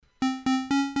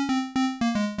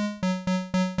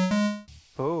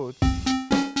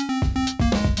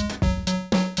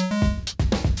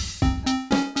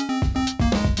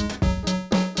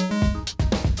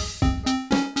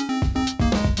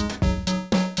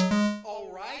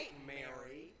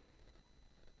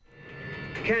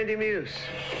Candy Muse,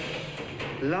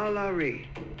 La La Ree.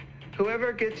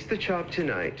 Whoever gets the chop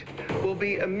tonight will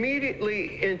be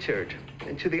immediately entered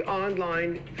into the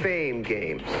online fame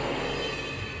games.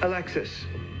 Alexis,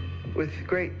 with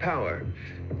great power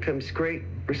comes great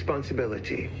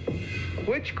responsibility.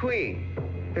 Which queen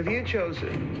have you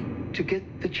chosen to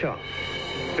get the chop?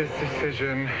 This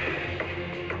decision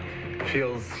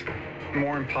feels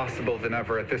more impossible than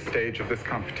ever at this stage of this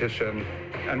competition.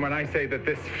 And when I say that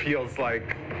this feels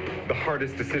like the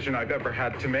hardest decision I've ever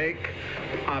had to make,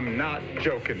 I'm not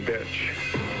joking, bitch.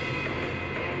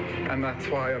 And that's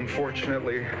why,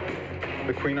 unfortunately,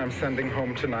 the queen I'm sending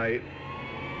home tonight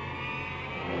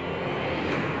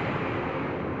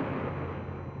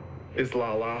is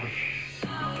Lala.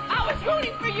 I was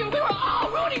rooting for you. We were all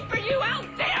rooting for you. How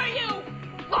dare you?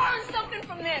 Learn something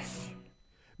from this.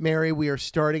 Mary, we are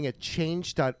starting a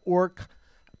change.org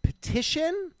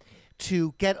petition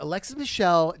to get Alexis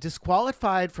Michelle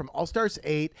disqualified from All Stars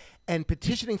 8 and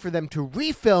petitioning for them to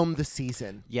refilm the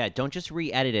season. Yeah, don't just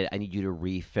re-edit it. I need you to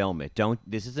refilm it.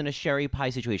 This isn't a Sherry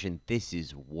Pie situation. This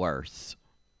is worse.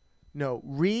 No,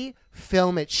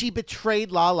 refilm it. She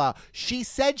betrayed Lala. She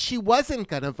said she wasn't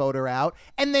going to vote her out,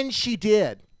 and then she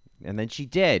did.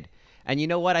 And you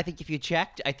know what? I think if you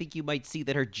checked, I think you might see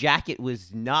that her jacket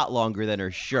was not longer than her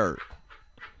shirt.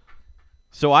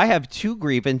 So I have 2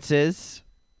 grievances.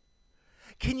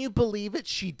 Can you believe it?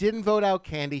 She didn't vote out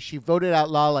Candy. She voted out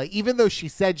Lala, even though she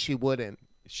said she wouldn't.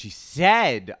 She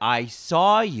said, I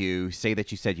saw you say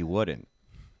that you said you wouldn't.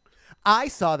 I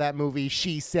saw that movie,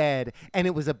 she said, and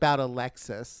it was about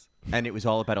Alexis. And it was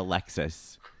all about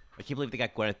Alexis. I can't believe they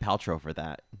got Gwyneth Paltrow for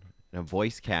that. And a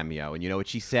voice cameo. And you know what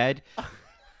she said?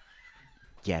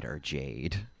 Get her,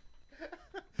 Jade.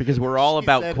 Because we're all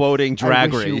about said, quoting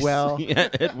Drag Race well.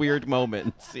 at weird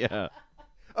moments. Yeah.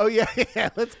 Oh, yeah.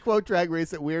 Let's quote Drag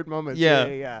Race at weird moments.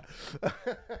 Yeah.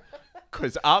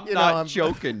 Because I'm not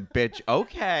joking, bitch.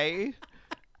 Okay.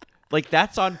 Like,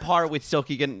 that's on par with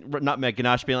Silky Nutmeg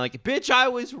Ganache being like, bitch, I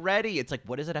was ready. It's like,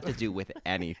 what does it have to do with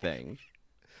anything?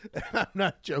 I'm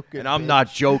not joking. And I'm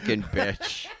not joking,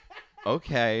 bitch.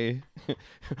 Okay.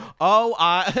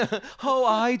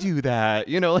 I do that.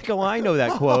 You know, like, I know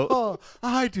that quote. Oh,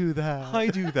 I do that. I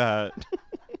do that.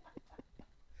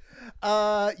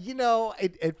 That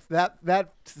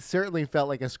certainly felt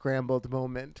like a scrambled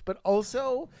moment, but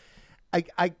also I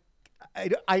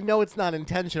know it's not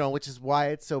intentional, which is why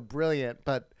it's so brilliant,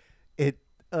 but it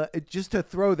just to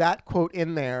throw that quote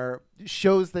in there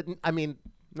shows that, I mean,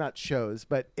 not shows,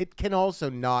 but it can also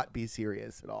not be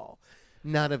serious at all.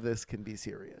 None of this can be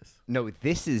serious. No,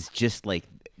 this is just like,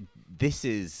 this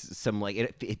is some like,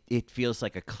 it feels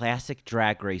like a classic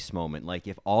Drag Race moment. Like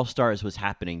if All Stars was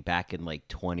happening back in like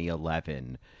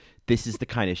 2011, this is the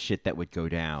kind of shit that would go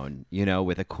down, you know,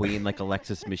 with a queen like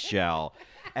Alexis Michelle.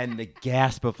 And the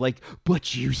gasp of like,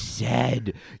 but you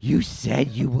said you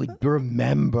would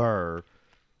remember.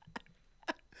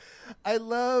 I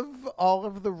love all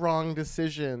of the wrong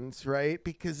decisions, right?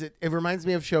 Because it reminds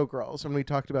me of Showgirls, when we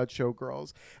talked about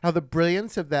Showgirls. How the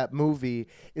brilliance of that movie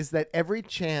is that every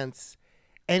chance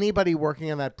anybody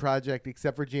working on that project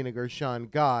except for Gina Gershon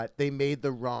got, they made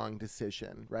the wrong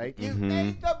decision, right? You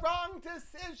made the wrong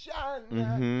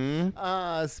decision.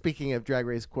 Speaking of Drag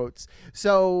Race quotes.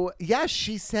 So, yeah,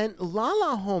 she sent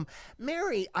Lala home.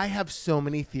 Mary, I have so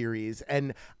many theories,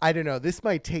 and I don't know, this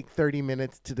might take 30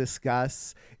 minutes to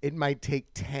discuss. It might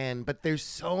take 10, but there's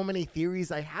so many theories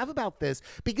I have about this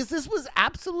because this was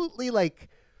absolutely like,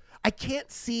 I can't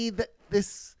see that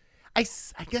this... I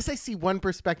guess I see one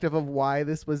perspective of why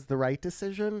this was the right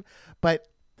decision, but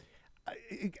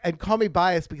and call me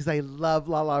biased because I love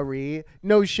LaLa Ri.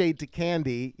 No shade to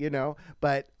Candy, you know,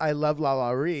 but I love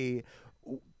LaLa Ri.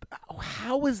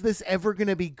 How is this ever going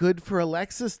to be good for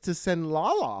Alexis to send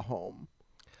Lala home?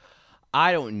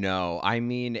 I don't know. I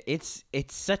mean, it's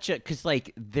such a, because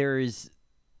like it's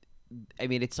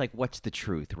like, what's the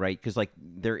truth, right? Because like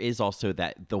there is also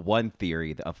the one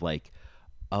theory of like,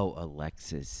 oh,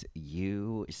 Alexis,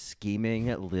 you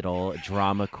scheming little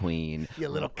drama queen. You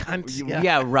little cunt.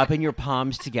 Yeah, rubbing your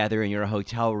palms together in your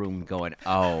hotel room going,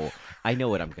 oh, I know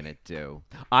what I'm going to do.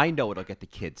 I know what'll get the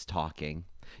kids talking,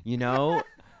 you know?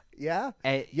 Yeah.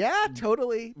 Yeah,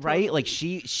 totally. Right? Like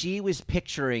she was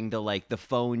picturing the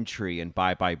phone tree and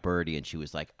Bye Bye Birdie, and she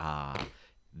was like,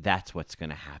 that's what's going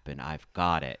to happen. I've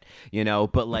got it. You know,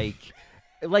 but like...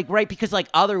 Like, right, because like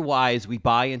otherwise we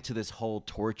buy into this whole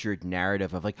tortured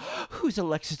narrative of like, who's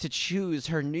Alexis to choose?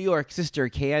 Her New York sister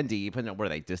Candy, but no, what are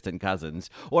they, distant cousins?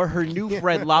 Or her new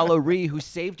friend Lala Ree, who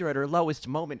saved her at her lowest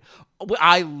moment.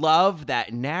 I love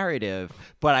that narrative,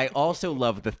 but I also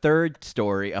love the third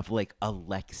story of like,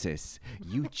 Alexis,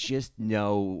 you just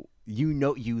know. You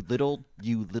little bitch.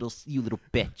 You little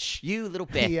bitch.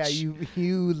 Yeah,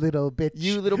 you little bitch.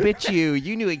 You little bitch.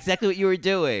 You knew exactly what you were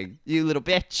doing. You little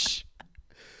bitch.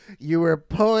 You were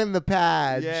pulling the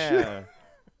pad. Yeah.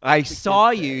 I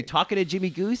saw you talking to Jimmy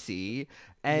Goosey.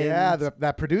 And yeah,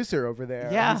 that producer over there.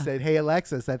 Yeah. He said, "Hey,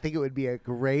 Alexis, I think it would be a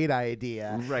great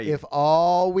idea Right. if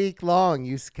all week long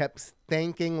you kept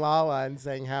thanking Lala and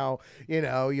saying how,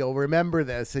 you'll remember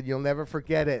this and you'll never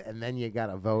forget it, and then you got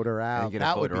to vote her out. you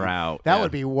gotta vote her out. That Yeah.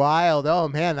 would be wild. Oh,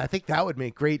 man, I think that would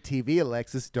make great TV,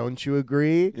 Alexis. Don't you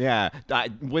agree? Yeah.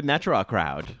 Wouldn't that draw a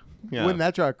crowd? Yeah. Wouldn't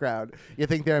that draw a crowd? You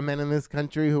think there are men in this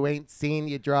country who ain't seen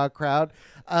you draw a crowd?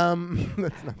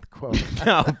 That's not the quote.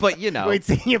 No, but Who ain't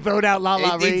seen you vote out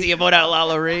Lala Ree? It's you vote out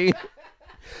Lala Ree.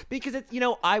 Because it's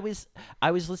I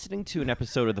was listening to an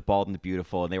episode of The Bald and the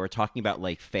Beautiful, and they were talking about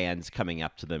like fans coming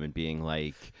up to them and being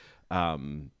like,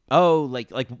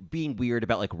 like being weird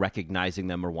about like recognizing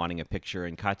them or wanting a picture,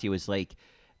 and Katya was like,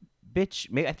 bitch,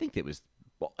 maybe I think it was,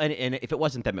 and if it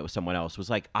wasn't them, it was someone else.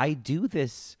 Was like, I do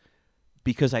this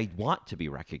because I want to be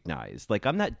recognized. Like,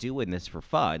 I'm not doing this for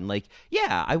fun. Like,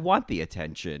 yeah, I want the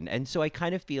attention. And so I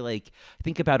kind of feel like,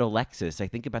 think about Alexis. I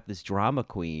think about this drama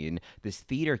queen, this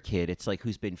theater kid. It's like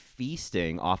who's been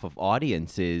feasting off of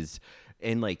audiences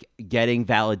and like getting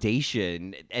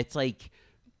validation. It's like,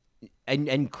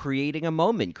 and creating a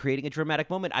moment, creating a dramatic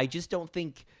moment. I just don't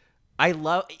think... I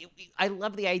love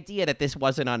the idea that this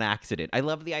wasn't on accident. I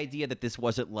love the idea that this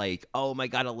wasn't like, oh my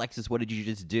God, Alexis, what did you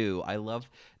just do? I love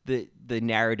the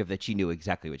narrative that she knew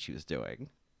exactly what she was doing.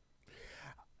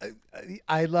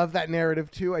 I love that narrative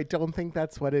too. I don't think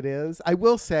that's what it is. I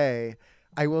will say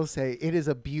it is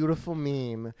a beautiful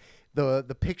meme.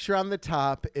 The picture on the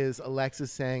top is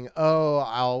Alexis saying, "Oh,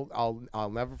 I'll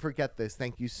never forget this.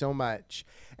 Thank you so much."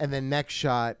 And then next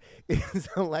shot is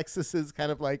Alexis's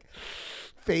kind of like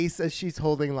face as she's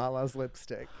holding Lala's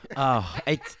lipstick. Oh,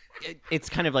 it's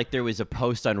kind of like there was a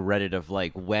post on Reddit of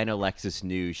like when Alexis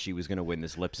knew she was going to win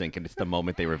this lip sync, and it's the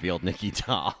moment they revealed Nikki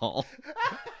Doll.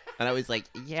 And I was like,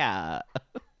 yeah.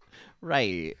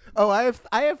 Right. Oh, I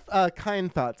have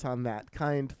kind thoughts on that.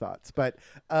 Kind thoughts, but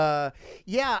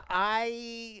yeah,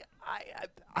 I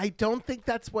don't think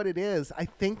that's what it is. I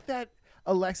think that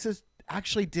Alexis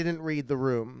actually didn't read the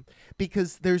room,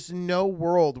 because there's no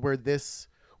world where this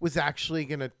was actually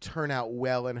going to turn out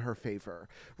well in her favor,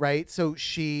 right? So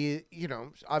she,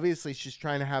 obviously she's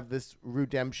trying to have this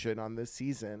redemption on this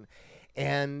season,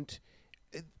 and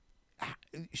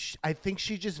I think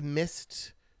she just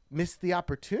missed the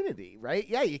opportunity, right?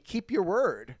 Yeah, you keep your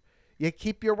word. You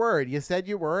keep your word. You said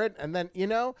you weren't, and then,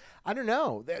 I don't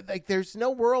know. There's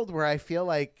no world where I feel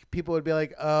like people would be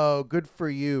like, oh, good for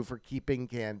you for keeping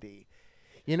Candy.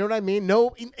 You know what I mean?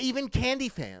 No, even Candy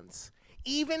fans.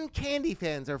 Even Candy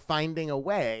fans are finding a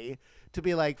way to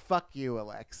be like, fuck you,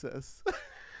 Alexis.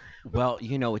 Well,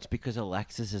 it's because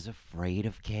Alexis is afraid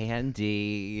of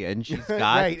Candy, and she's got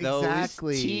Right, those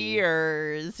exactly.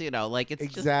 tears. It's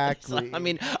Exactly. Just, I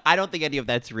mean, I don't think any of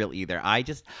that's real either.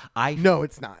 No,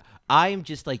 it's not. I'm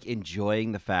just like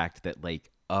enjoying the fact that like,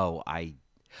 oh, I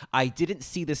didn't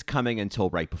see this coming until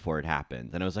right before it happened,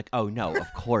 and I was like, "Oh no!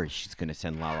 Of course she's gonna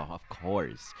send Lala. Of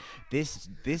course, this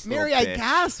Mary, little I bitch."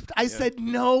 gasped. I said,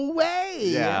 "No way!"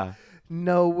 Yeah.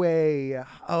 No way.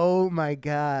 Oh my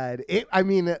God! It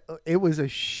was a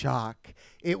shock.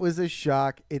 It was a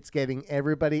shock. It's getting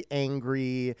everybody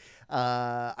angry.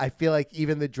 I feel like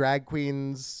even the drag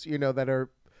queens, that are,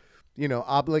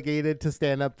 obligated to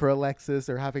stand up for Alexis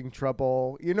are having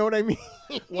trouble. You know what I mean?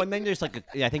 Well, and then there's I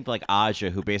think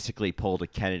Aja, who basically pulled a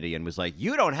Kennedy and was like,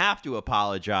 "You don't have to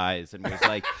apologize," and was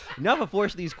like, "Never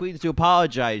force these queens to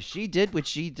apologize. She did what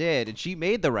she did, and she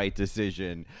made the right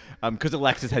decision." Because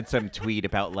Alexis had some tweet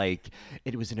about like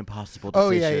it was an impossible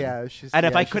decision. Oh yeah.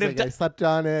 If I could have I slept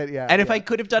on it. Yeah. And if I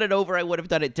could have done it over, I would have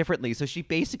done it differently. So she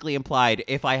basically implied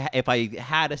if I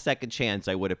had a second chance,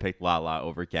 I would have picked Lala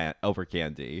over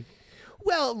Candy.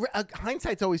 Well,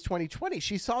 hindsight's always 20/20.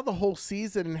 She saw the whole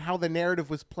season and how the narrative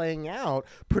was playing out.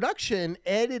 Production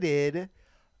edited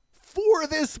for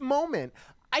this moment.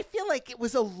 I feel like it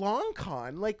was a long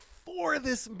con. Like, for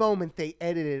this moment, they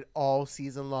edited all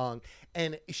season long.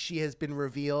 And she has been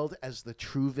revealed as the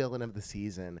true villain of the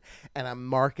season. And I'm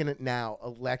marking it now.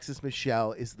 Alexis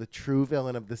Michelle is the true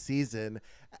villain of the season.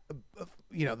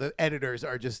 the editors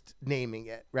are just naming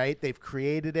it, right? They've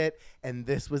created it, and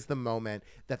this was the moment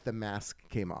that the mask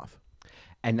came off.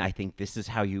 And I think this is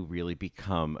how you really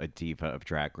become a diva of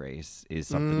Drag Race, is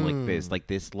something like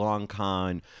this long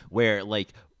con where,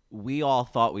 like, we all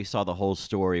thought we saw the whole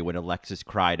story when Alexis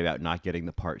cried about not getting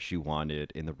the part she wanted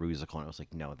in the Rusical. And I was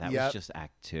like, no, that was just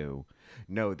Act 2.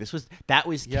 No, that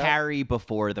was Carrie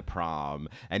before the prom.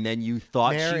 And then you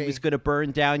thought she was going to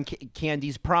burn down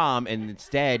Candy's prom, and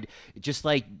instead, just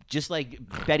like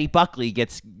Betty Buckley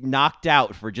gets knocked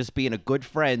out for just being a good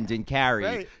friend in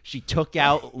Carrie, she took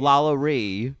out Lala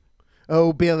Ree.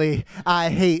 Oh, Billy,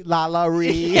 I hate Lala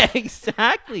Ree. Yeah,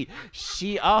 exactly.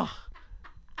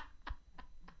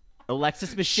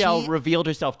 Alexis Michelle revealed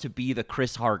herself to be the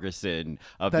Chris Hargison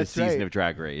of this season of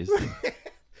Drag Race.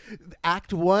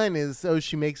 Act 1 is,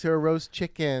 she makes her a roast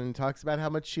chicken, talks about how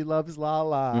much she loves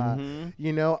Lala.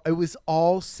 It was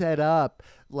all set up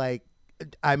like,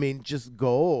 just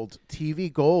gold,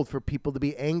 TV gold for people to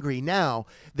be angry. Now,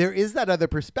 there is that other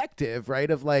perspective,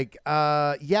 right? Of like,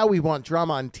 we want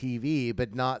drama on TV,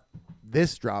 but not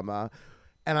this drama.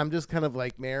 And I'm just kind of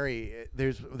like, Mary,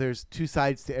 there's two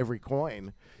sides to every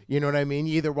coin. You know what I mean?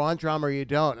 You either want drama or you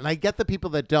don't. And I get the people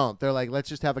that don't. They're like, let's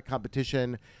just have a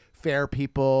competition, fair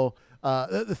people,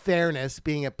 the fairness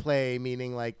being at play,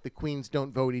 meaning like the queens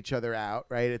don't vote each other out,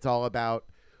 right? It's all about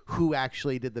who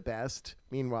actually did the best.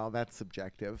 Meanwhile, that's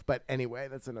subjective. But anyway,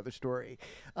 that's another story.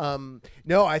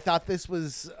 No, I thought this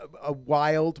was a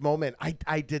wild moment.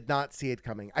 I did not see it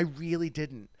coming. I really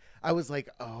didn't. I was like,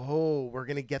 oh, we're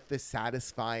going to get this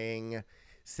satisfying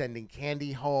sending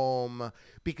Candy home,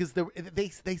 because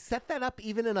they set that up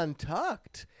even in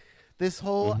Untucked. This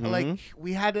whole like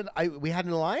we had an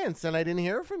alliance, and I didn't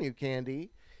hear from you,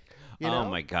 Candy. Oh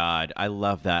my God, I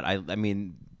love that. I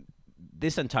mean,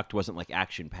 this Untucked wasn't like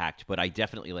action packed, but I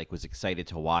definitely like was excited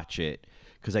to watch it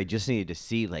because I just needed to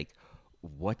see like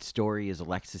what story is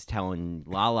Alexis telling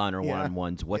Lala on her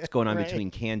one-on-ones, what's going on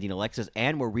between Candy and Alexis,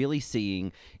 and we're really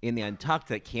seeing in the Untucked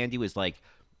that Candy was like,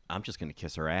 I'm just going to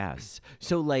kiss her ass.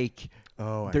 So, like,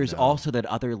 there's also that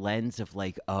other lens of,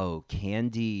 like,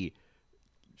 Candy.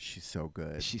 She's so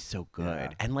good. She's so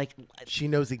good. Yeah. And, like, she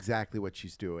knows exactly what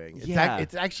she's doing.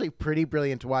 It's actually pretty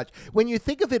brilliant to watch. When you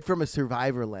think of it from a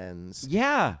Survivor lens,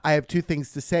 I have two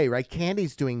things to say, right?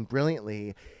 Candy's doing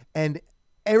brilliantly, and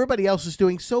everybody else is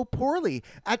doing so poorly.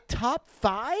 At top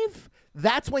 5,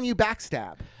 that's when you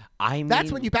backstab.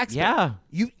 That's when you backstab.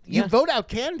 Yeah. You vote out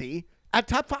Candy. At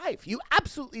top 5, you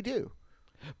absolutely do.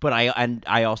 But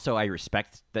I also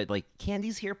respect that, like,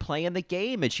 Candy's here playing the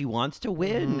game and she wants to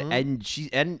win, and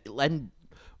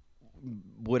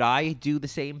would I do the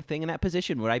same thing in that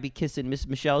position? Would I be kissing Miss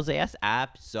Michelle's ass?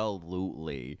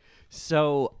 Absolutely.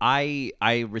 So I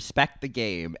respect the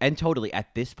game, and totally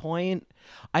at this point,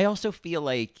 I also feel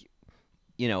like,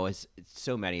 as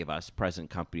so many of us,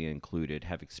 present company included,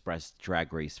 have expressed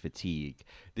Drag Race fatigue.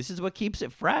 This is what keeps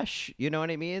it fresh. You know what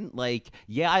I mean? Like,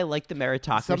 I like the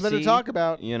meritocracy. Something to talk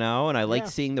about. And I like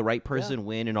seeing the right person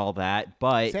win and all that.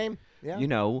 But, same.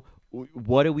 Yeah.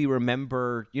 What do we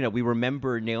remember? We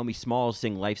remember Naomi Smalls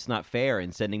saying life's not fair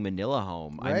and sending Manila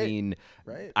home. Right. I mean,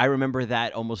 I remember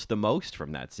that almost the most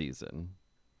from that season.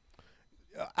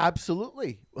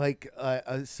 Absolutely. Like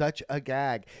such a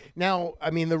gag. Now,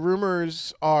 I mean, the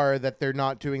rumors are that they're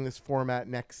not doing this format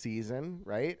next season,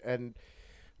 right? And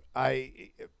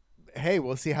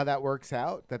we'll see how that works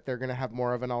out, that they're going to have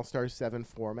more of an All-Star 7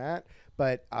 format.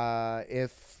 But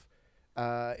if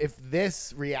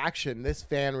this reaction, this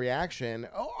fan reaction,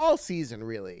 all season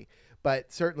really,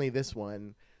 but certainly this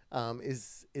one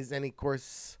is any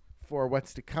course for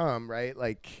what's to come, right?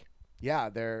 Like,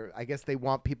 I guess they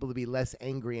want people to be less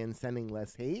angry and sending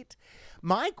less hate.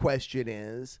 My question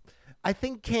is, I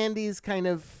think Candy's kind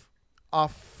of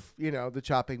off, the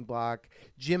chopping block.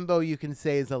 Jimbo, you can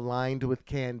say, is aligned with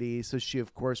Candy, so she,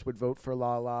 of course, would vote for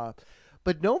Lala.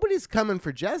 But nobody's coming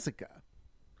for Jessica.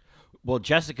 Well,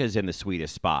 Jessica's in the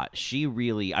sweetest spot. She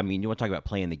really, you want to talk about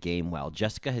playing the game well.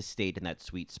 Jessica has stayed in that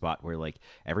sweet spot where, like,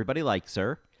 everybody likes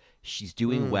her. She's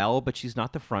doing well, but she's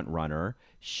not the front runner.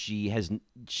 She has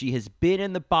been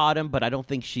in the bottom, but I don't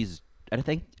think she's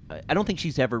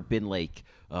ever been like,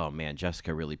 oh man,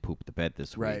 Jessica really pooped the bed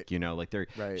this week.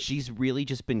 She's really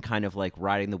just been kind of like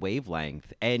riding the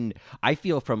wavelength. And I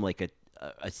feel from like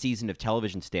a season of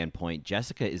television standpoint,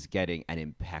 Jessica is getting an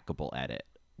impeccable edit.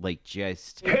 Like,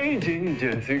 just Paging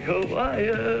Jessica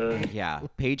Weil. Yeah,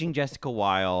 paging Jessica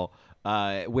Weil.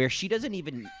 Where she doesn't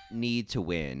even need to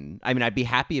win. I mean, I'd be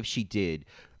happy if she did.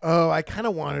 Oh, I kind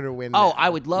of wanted her to win. Oh, I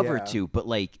would love her to, but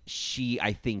like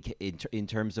I think in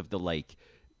terms of the like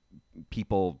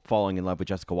people falling in love with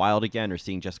Jessica Wilde again or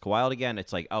seeing Jessica Wilde again,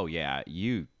 it's like, oh yeah,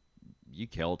 you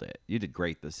killed it. You did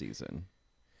great this season.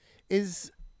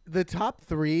 Is the top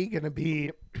 3 going to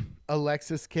be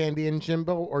Alexis, Candy, and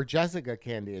Jimbo, or Jessica,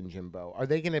 Candy, and Jimbo? Are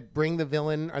they going to bring the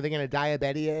villain? Are they going to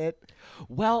diabetes it?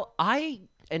 Well, and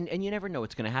you never know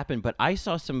what's going to happen, but I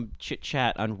saw some chit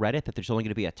chat on Reddit that there's only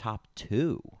going to be a top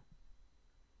 2.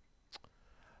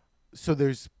 So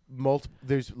there's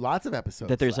lots of episodes.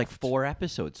 That there's like left. 4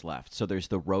 episodes left. So there's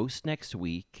the roast next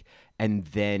week, and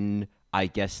then I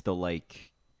guess the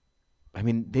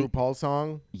RuPaul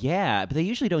song. Yeah, but they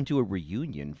usually don't do a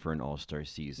reunion for an all-star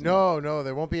season. No,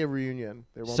 there won't be a reunion.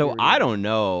 I don't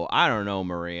know.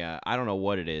 Maria. I don't know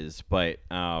what it is, but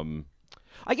I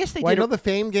guess they Well, I did. know the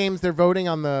Fame Games, they're voting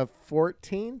on the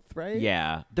 14th, right?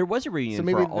 Yeah, there was a reunion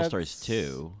maybe for All Stars that's-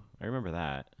 2. I remember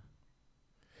that.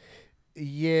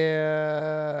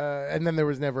 Yeah, and then there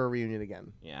was never a reunion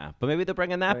again. Yeah, but maybe they're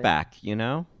bringing that Right. back. You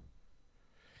know?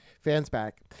 Fans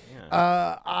back.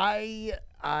 Yeah. I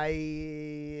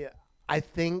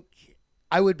think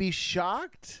I would be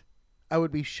shocked. I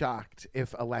would be shocked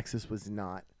if Alexis was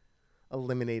not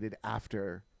eliminated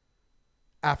after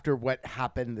what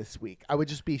happened this week. I would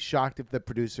just be shocked if the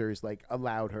producers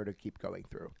allowed her to keep going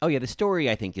through. Oh yeah, the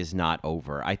story I think is not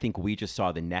over. I think we just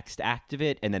saw the next act of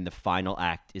it, and then the final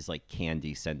act is like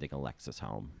Candy sending Alexis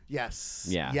home. Yes.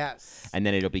 Yeah. Yes. And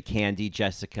then it'll be Candy,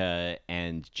 Jessica,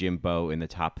 and Jimbo in the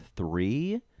top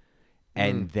 3.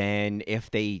 And then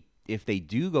if they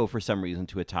do go for some reason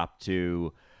to a top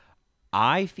 2,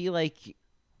 I feel like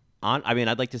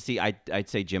I'd like to see I'd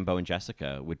say Jimbo and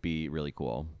Jessica would be really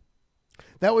cool.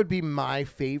 That would be my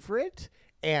favorite,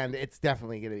 and it's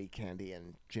definitely going to be Candy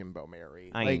and Jimbo Mary.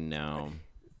 I know.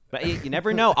 But you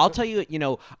never know. I'll tell you,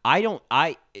 I don't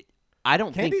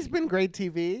Candy's think been great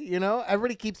TV.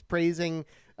 Everybody keeps praising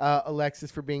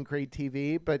Alexis for being great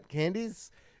TV, but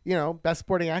Candy's, best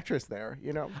supporting actress there.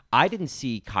 I didn't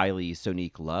see Kylie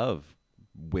Sonique Love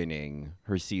winning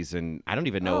her season. I don't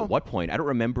even know at what point. I don't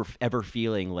remember ever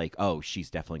feeling like, oh,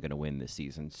 she's definitely going to win this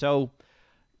season. So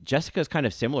Jessica's kind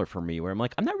of similar for me, where I'm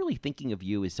like, I'm not really thinking of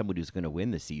you as someone who's going to win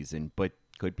the season, but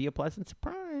could be a pleasant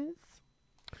surprise.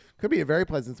 Could be a very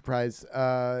pleasant surprise.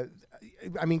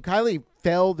 Kylie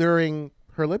fell during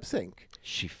her lip sync.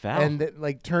 She fell. And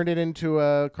turned it into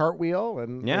a cartwheel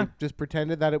and Yeah. just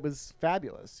pretended that it was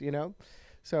fabulous,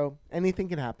 So anything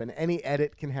can happen. Any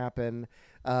edit can happen.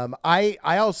 I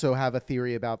also have a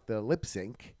theory about the lip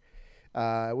sync,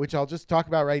 which I'll just talk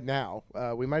about right now.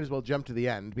 We might as well jump to the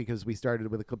end because we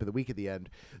started with a clip of the week at the end.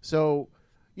 So,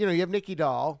 you have Nikki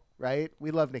Doll, right?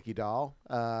 We love Nikki Doll.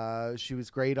 She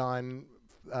was great on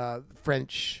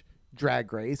French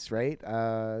Drag Race, right?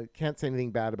 Can't say anything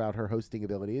bad about her hosting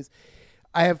abilities.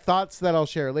 I have thoughts that I'll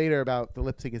share later about the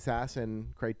lip sync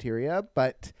assassin criteria,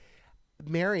 but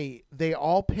Mary, they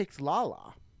all picked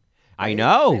Lala. I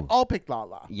know. They all picked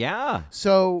Lala. Yeah.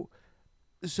 So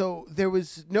there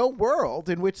was no world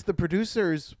in which the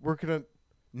producers were going to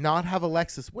not have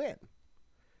Alexis win.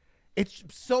 It's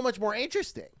so much more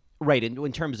interesting. Right. And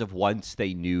in terms of once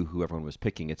they knew who everyone was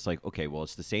picking, it's like, okay, well,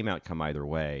 it's the same outcome either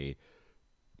way.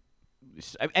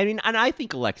 I mean, and I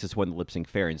think Alexis won the lip sync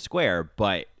fair and square,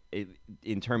 but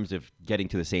in terms of getting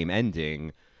to the same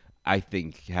ending, I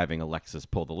think having Alexis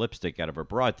pull the lipstick out of her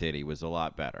bra titty was a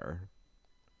lot better.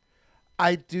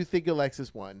 I do think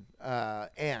Alexis won,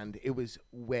 and it was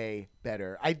way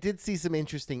better. I did see some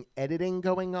interesting editing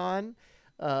going on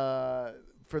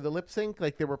for the lip sync.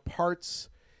 There were parts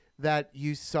that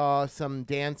you saw some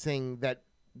dancing that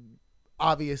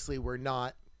obviously were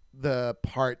not the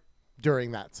part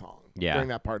during that song. Yeah. During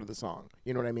that part of the song.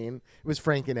 You know what I mean? It was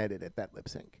Franken edited, that lip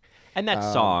sync. And that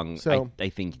song, so- I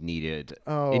think, needed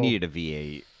a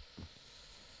V8.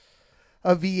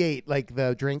 A V8, like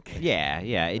the drink. Yeah,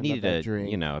 it love needed that a,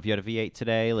 drink. if you had a V8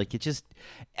 today,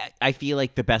 I feel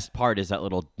like the best part is that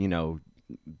little,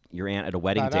 your aunt at a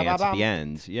wedding dance at the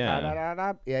end.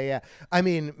 Yeah. Yeah. I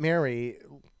mean, Mary,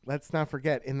 let's not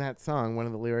forget, in that song, one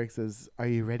of the lyrics is, "Are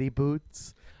you ready,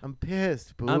 Boots? I'm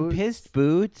pissed, Boots. I'm pissed,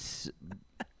 Boots.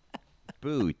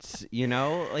 Boots,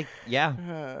 yeah.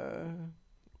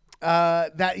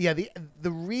 The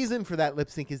reason for that lip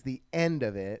sync is the end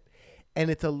of it, and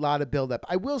it's a lot of buildup.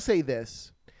 I will say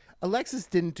this: Alexis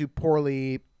didn't do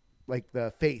poorly,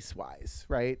 the face wise,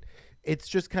 right? It's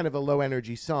just kind of a low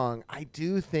energy song. I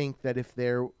do think that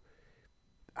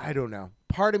I don't know.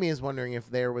 Part of me is wondering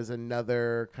if there was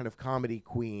another kind of comedy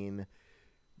queen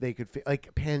they could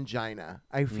Pangina.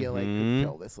 I feel like could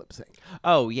kill this lip sync.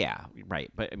 Oh yeah,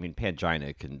 right. But I mean,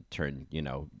 Pangina can turn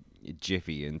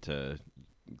Jiffy into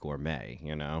gourmet.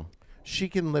 She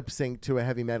can lip sync to a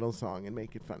heavy metal song and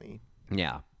make it funny.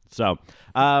 Yeah. So,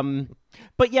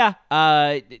 but yeah,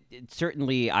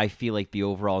 certainly I feel like the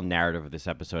overall narrative of this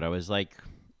episode, I was like,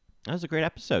 that was a great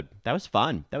episode. That was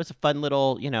fun. That was a fun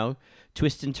little,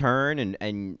 twist and turn.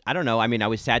 And I don't know. I mean, I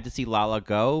was sad to see Lala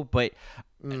go, but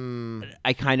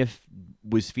I kind of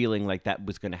was feeling like that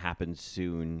was going to happen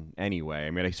soon anyway.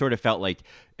 I mean, I sort of felt like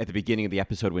at the beginning of the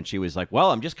episode when she was like,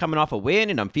 well, I'm just coming off a win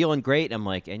and I'm feeling great. And I'm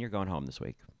like, and you're going home this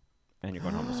week. And you're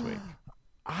going home this week.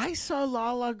 I saw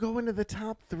Lala go into the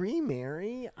top 3,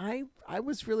 Mary. I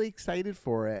was really excited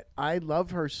for it. I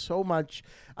love her so much.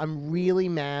 I'm really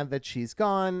mad that she's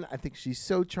gone. I think she's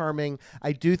so charming.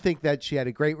 I do think that she had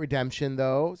a great redemption,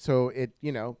 though. So it,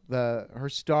 her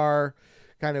star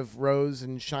kind of rose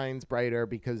and shines brighter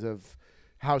because of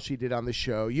how she did on the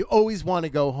show. You always want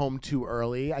to go home too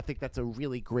early. I think that's a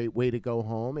really great way to go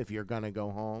home if you're going to go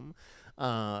home.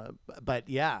 But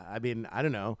yeah, I mean, I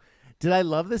don't know. Did I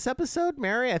love this episode,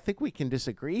 Mary? I think we can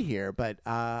disagree here, but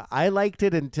I liked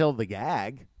it until the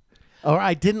gag. Or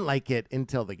I didn't like it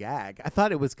until the gag. I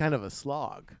thought it was kind of a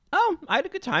slog. Oh, I had a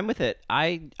good time with it.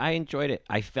 I enjoyed it.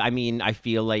 I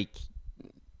feel like,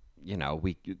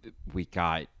 we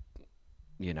got,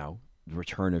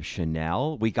 return of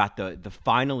Chanel. We got the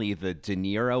finally the De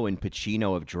Niro and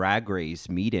Pacino of Drag Race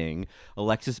meeting.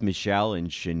 Alexis Michelle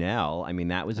and Chanel. I mean,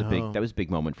 that was a big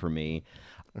moment for me.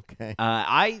 Okay.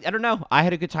 I don't know. I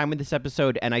had a good time with this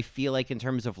episode, and I feel like in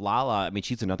terms of Lala, I mean,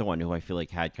 she's another one who I feel like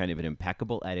had kind of an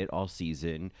impeccable edit all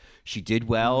season. She did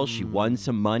well. She won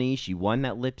some money. She won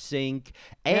that lip sync,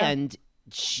 and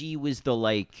she was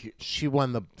the She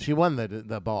won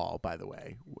the ball, by the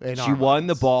way. She won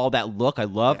the ball. That look, I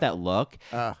love that look,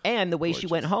 and the way she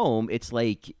went home. It's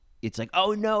like,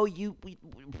 oh no,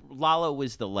 Lala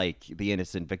was the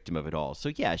innocent victim of it all.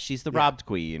 So yeah, she's the robbed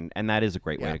queen, and that is a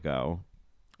great way to go.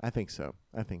 I think so.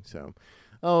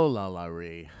 Oh, Lala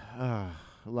Ree.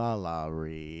 Lala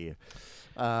Ree.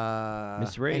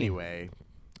 Miss Ree. Anyway,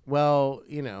 well,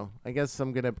 I guess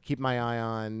I'm going to keep my eye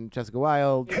on Jessica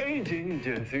Wilde. Paging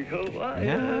Jessica Wilde.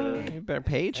 Yeah, you better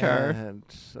page her. And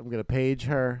I'm going to page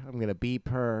her. I'm going to beep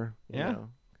her. Yeah. I'm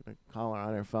going to call her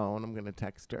on her phone. I'm going to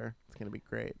text her. It's going to be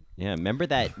great. Yeah, remember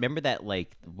that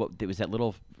what there was that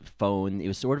little phone. It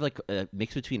was sort of like a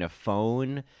mix between a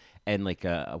phone and like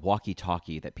a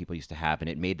walkie-talkie that people used to have, and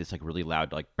it made this really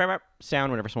loud burp, burp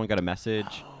sound whenever someone got a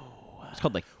message. Oh, it's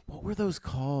called what were those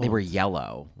called? They were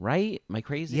yellow, right? Am I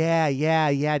crazy? Yeah.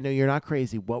 No, you're not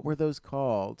crazy. What were those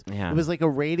called? Yeah. It was like a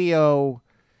radio.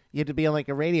 You had to be on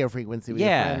a radio frequency with your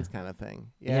friends kind of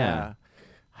thing. Yeah.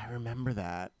 I remember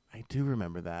that. I do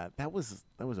remember that. That was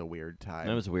a weird time.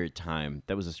 That was a weird time.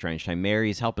 That was a strange time.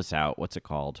 Mary's, help us out. What's it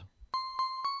called?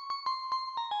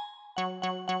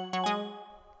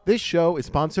 This show is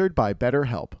sponsored by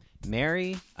BetterHelp.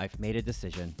 Mary, I've made a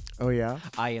decision. Oh, yeah?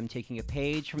 I am taking a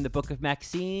page from the book of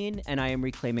Maxine, and I am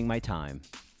reclaiming my time.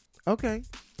 Okay.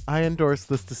 I endorse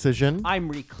this decision. I'm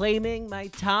reclaiming my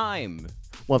time.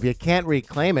 Well, if you can't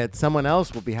reclaim it, someone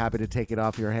else will be happy to take it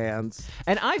off your hands.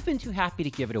 And I've been too happy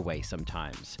to give it away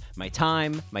sometimes. My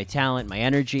time, my talent, my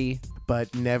energy.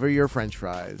 But never your French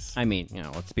fries. I mean,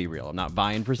 let's be real. I'm not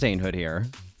vying for sainthood here.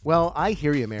 Well, I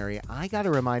hear you, Mary. I got to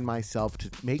remind myself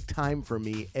to make time for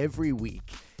me every week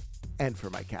and for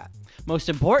my cat. Most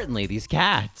importantly, these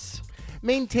cats.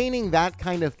 Maintaining that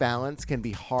kind of balance can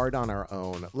be hard on our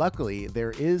own. Luckily,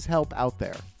 there is help out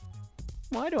there.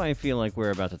 Why do I feel like we're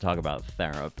about to talk about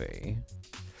therapy?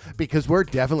 Because we're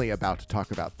definitely about to talk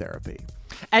about therapy.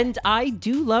 And I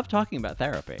do love talking about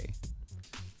therapy.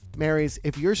 Marys,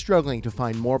 if you're struggling to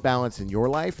find more balance in your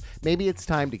life, maybe it's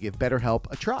time to give BetterHelp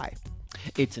a try.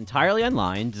 It's entirely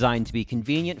online, designed to be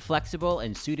convenient, flexible,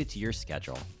 and suited to your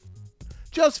schedule.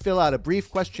 Just fill out a brief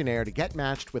questionnaire to get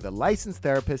matched with a licensed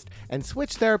therapist and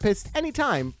switch therapists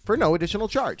anytime for no additional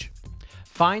charge.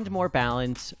 Find more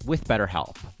balance with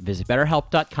BetterHelp. Visit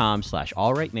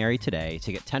BetterHelp.com/AllRightMary today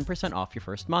to get 10% off your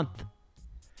first month.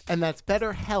 And that's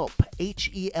BetterHelp,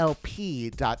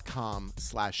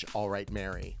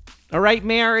 HELP.com/AllRightMary. All right,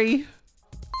 Mary.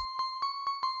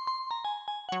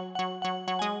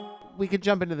 We could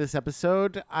jump into this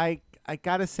episode. I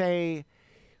gotta say,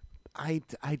 I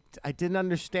didn't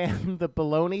understand the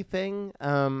baloney thing.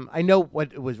 I know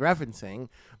what it was referencing,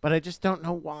 but I just don't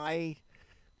know why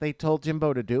they told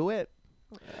Jimbo to do it.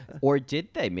 Or did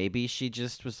they? Maybe she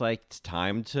just was like, it's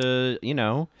time to,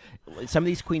 some of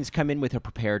these queens come in with a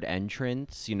prepared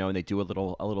entrance, and they do a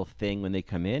little thing when they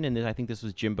come in. And I think this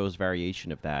was Jimbo's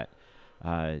variation of that.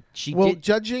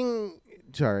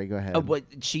 Sorry, go ahead. But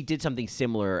she did something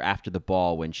similar after the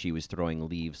ball when she was throwing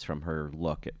leaves from her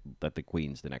look at the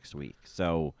queens the next week.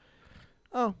 So,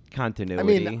 continuity. I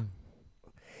mean,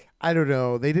 I don't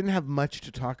know. They didn't have much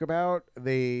to talk about.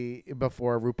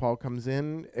 Before RuPaul comes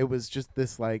in, it was just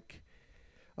this like,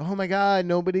 oh my God,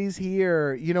 nobody's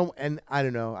here, and I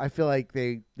don't know. I feel like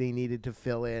they needed to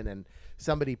fill in, and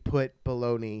somebody put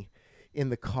Baloney in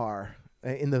the car,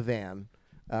 in the van,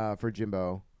 for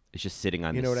Jimbo. It's just sitting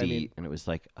on You the know what I seat, mean? and it was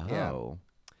like, oh,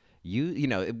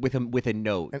 Yeah. with a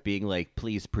note being like,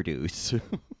 please produce.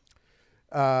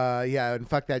 Yeah, and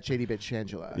fuck that shady bitch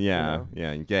Shangela.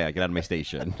 yeah, get out of my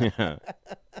station.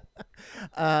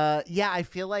 Yeah, I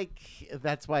feel like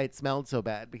that's why it smelled so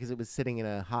bad, because it was sitting in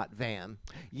a hot van.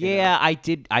 Yeah, I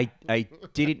did. I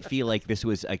didn't feel like this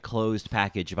was a closed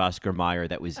package of Oscar Mayer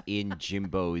that was in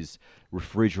Jimbo's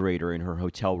refrigerator in her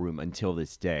hotel room until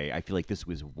this day. I feel like this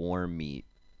was warm meat.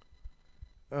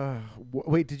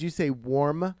 Wait, did you say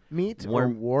warm meat or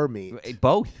war meat?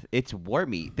 Both. It's war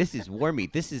meat. This is war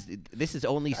meat. This is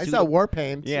only. I saw war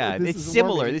paint. Yeah, This it's is war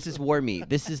similar. meat. This is war meat.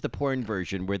 This is the porn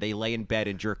version where they lay in bed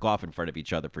and jerk off in front of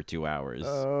each other for 2 hours.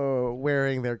 Oh,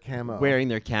 wearing their camo. Wearing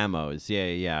their camos.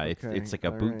 Yeah. Okay, It's like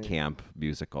a all boot right. camp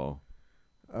musical.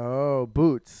 Oh,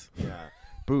 Boots. Yeah.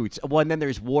 Boots. Well, and then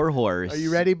there's Warhorse. Are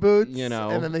you ready, Boots? You know.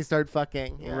 And then they start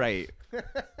fucking. Yeah. Right.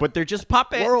 But they're just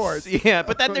puppets. Warhorse. Yeah,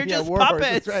 but then they're Yeah, just Warhorse,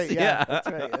 puppets. That's right. Yeah,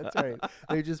 that's right.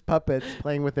 They're just puppets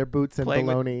playing with their boots and Playing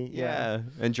with- baloney. yeah.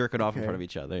 And jerking off in Okay. front of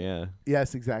each other. Yeah.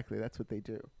 Yes, exactly. That's what they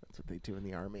do. That's what they do in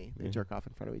the army. They jerk off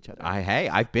in front of each other. Hey,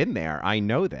 I've been there. I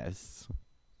know this.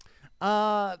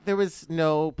 There was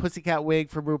no pussycat wig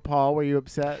for RuPaul. Were you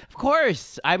upset? Of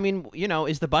course. I mean,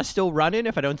 is the bus still running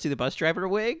if I don't see the bus driver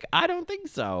wig? I don't think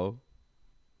so.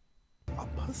 A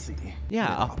pussy.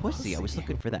 Yeah, a pussy. I was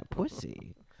looking for that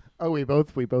pussy. Oh, we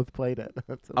both played it.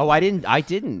 That's Oh, I didn't.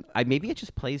 Maybe it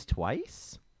just plays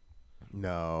twice.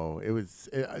 No, it was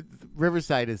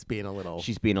Riverside is being a little.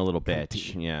 She's being a little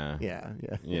bitch. Yeah.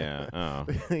 Yeah. Oh.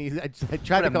 I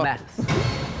tried to What a call. mess.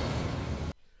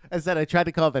 I said I tried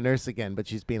to call the nurse again, but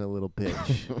she's being a little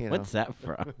bitch. You know? What's that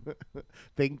from?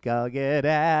 Think I'll get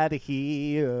out of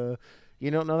here. You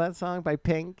don't know that song by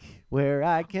Pink, Where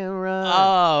I Can Run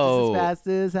Oh. just as fast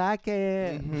as I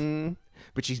can. Hmm.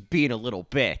 But she's being a little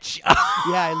bitch. Yeah,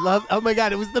 I love. Oh my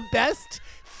God, it was the best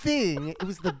thing. It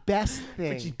was the best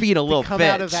thing. she's being a to little come bitch.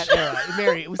 out of that era.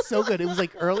 Mary, it was so good. It was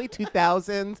like early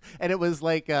 2000s, and it was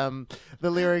like the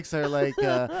lyrics are like,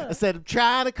 I said, I'm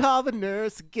trying to call the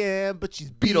nurse again, but she's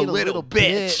being a little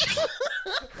bitch.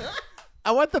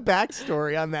 I want the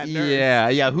backstory on that nurse.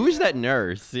 Yeah. Who's that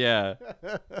nurse? Yeah.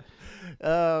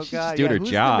 Oh She's God, just doing her who's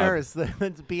job. the nurse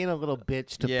that's being a little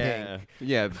bitch to Yeah. Pink?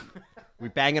 Yeah. We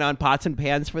banging on pots and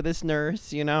pans for this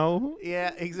nurse,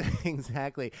 Yeah,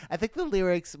 exactly. I think the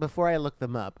lyrics, before I look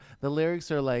them up, the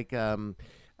lyrics are like,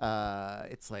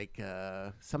 it's like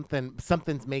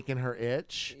something's making her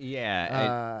itch.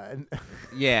 Yeah. And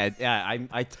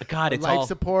God, it's life all.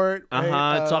 support. Right?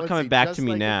 Uh-huh, it's all let's coming see, back just to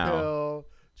me like a now. pill,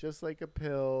 just like a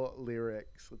pill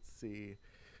lyrics. Let's see.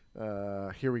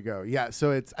 Here we go. Yeah, so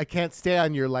it's I can't stay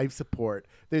on your life support.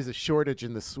 There's a shortage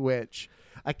in the switch.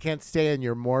 I can't stay on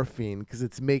your morphine because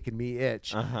it's making me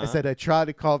itch. I said I tried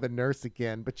to call the nurse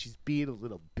again, but she's being a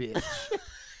little bitch.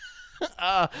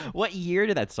 What year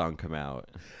did that song come out?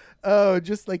 Oh,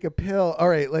 just like a pill. All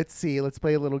right, let's see. Let's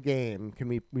play a little game. Can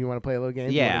we want to play a little game?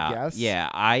 You wanna guess? Yeah.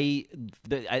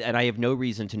 And I have no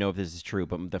reason to know if this is true,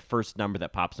 but the first number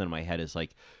that pops into my head is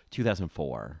like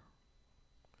 2004.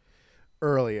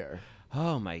 Earlier.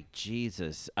 Oh my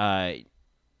Jesus! Not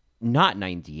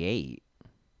 98.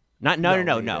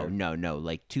 No.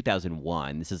 Like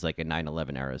 2001. This is like a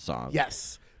 9/11 era song.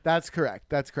 Yes, that's correct.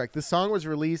 The song was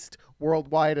released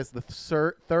worldwide as the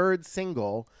third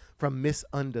single from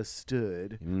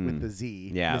Misunderstood with the Z.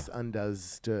 Yeah.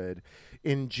 Misunderstood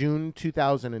in June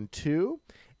 2002.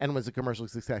 And was a commercial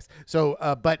success. So,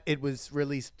 but it was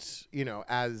released,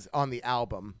 as on the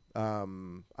album,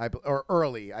 or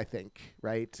early, I think,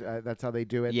 right? That's how they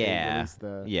do it. They release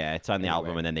It's on the album,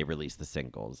 Anyway. and then they release the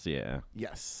singles. Yeah.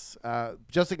 Yes.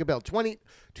 Just like a pill.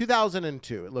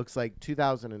 2002. It looks like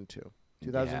 2002.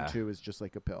 2002 is just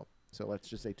like a pill. So let's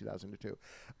just say 2002.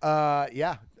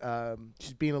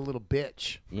 She's being a little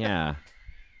bitch. Yeah.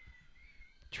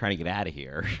 Trying to get out of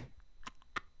here.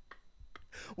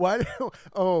 What?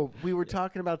 Oh, we were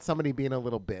talking about somebody being a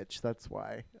little bitch. That's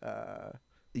why.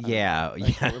 Yeah. I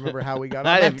can't remember how we got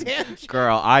on that tangent.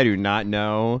 Girl, I do not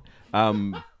know.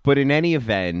 But in any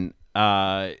event,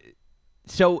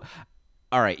 so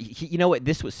all right, you know what?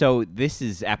 This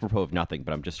is apropos of nothing,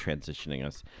 but I'm just transitioning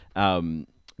us.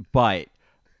 But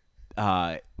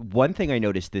one thing I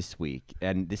noticed this week,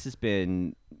 and this has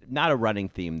been not a running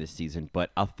theme this season,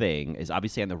 but a thing, is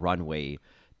obviously on the runway,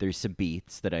 there's some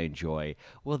beats that I enjoy.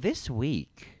 Well, this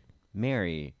week,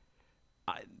 Mary,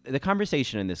 the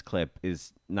conversation in this clip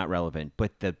is not relevant,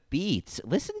 but the beats.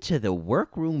 Listen to the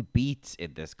workroom beats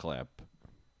in this clip.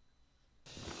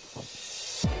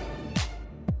 So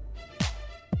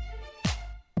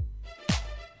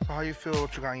how you feel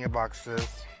what you got in your box,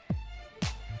 sis?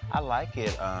 I like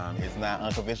it. It's not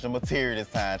unconventional material this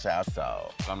time, child.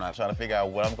 So I'm not trying to figure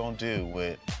out what I'm gonna do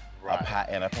with a pot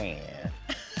and a pan.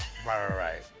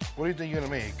 Right. What do you think you're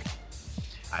gonna make?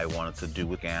 I wanted to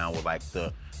do a gown with like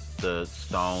the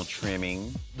stone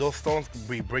trimming. Those stones could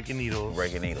be breaking needles.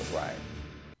 Breaking needles, right.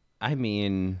 I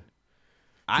mean,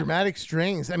 Dramatic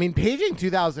strings. I mean, paging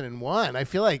 2001. I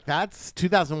feel like that's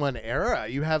 2001 era.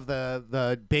 You have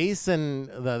the bass and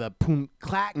the boom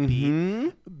clack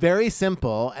beat. Very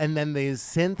simple, and then these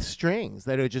synth strings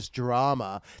that are just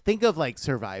drama. Think of like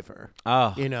Survivor.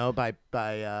 Oh. You know, by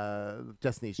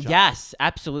Destiny's Child. yes,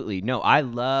 absolutely. No, I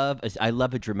love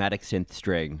a dramatic synth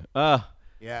string.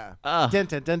 Yeah. Ugh. Dun,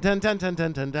 dun, dun, dun, dun, dun,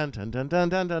 dun, dun, dun, dun, dun, dun,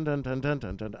 dun, dun, dun, dun,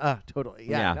 dun, dun. Totally.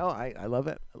 Yeah. Yeah. No, I love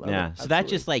it. I love Yeah. it. So that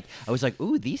Absolutely. just like I was like,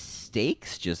 ooh, these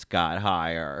stakes just got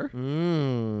higher.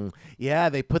 Yeah,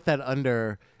 they put that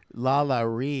under Lala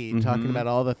Reed talking about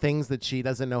all the things that she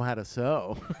doesn't know how to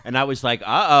sew. And I was like,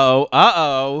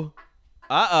 uh-oh.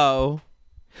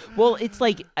 Well, it's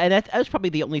like, and that was probably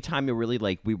the only time it really,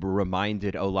 like, we were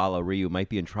reminded, oh, Lala Ryu might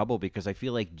be in trouble, because I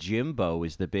feel like Jimbo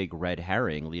is the big red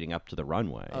herring leading up to the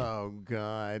runway. Oh,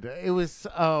 God. It was,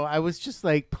 I was just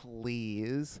like,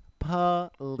 please.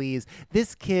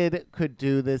 This kid could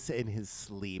do this in his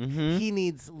sleep. He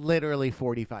needs literally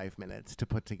 45 minutes to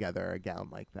put together a gown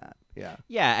like that. Yeah.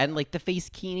 Yeah, and like the face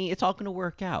kini, it's all going to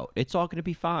work out. It's all going to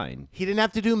be fine. He didn't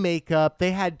have to do makeup.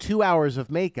 They had 2 hours of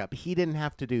makeup. He didn't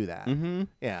have to do that.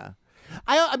 Yeah.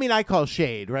 I mean, I call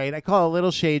shade, right? I call a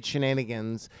little shade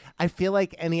shenanigans. I feel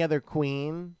like any other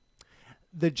queen,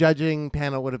 the judging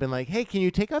panel would have been like, hey, can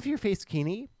you take off your face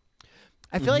kini?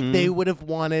 I feel like they would have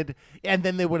wanted, and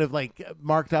then they would have like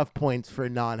marked off points for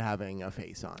not having a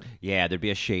face on. Yeah, there'd be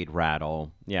a shade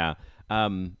rattle. Yeah.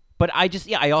 But I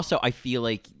feel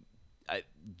like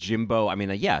Jimbo, I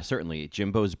mean, yeah, certainly.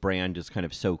 Jimbo's brand is kind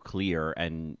of so clear,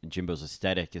 and Jimbo's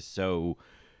aesthetic is so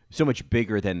much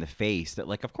bigger than the face that,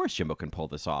 like, of course Jimbo can pull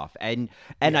this off. And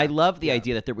I love the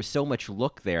idea that there was so much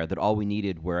look there that all we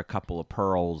needed were a couple of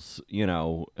pearls, you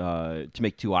know, to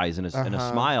make two eyes and a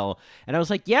smile. And I was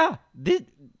like, yeah,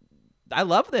 I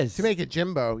love this. To make it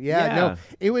Jimbo. Yeah, no,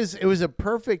 it was a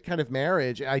perfect kind of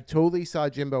marriage. I totally saw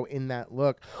Jimbo in that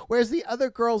look. Whereas the other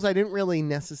girls, I didn't really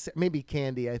necessarily, maybe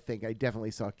Candy, I think. I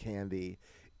definitely saw Candy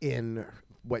in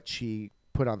what she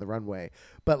put on the runway.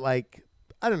 But like,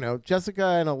 I don't know, Jessica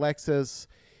and Alexis,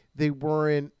 they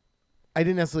weren't, I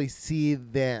didn't necessarily see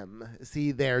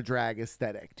their drag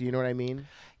aesthetic. Do you know what I mean?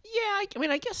 Yeah, I mean,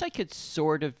 I guess I could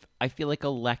sort of, I feel like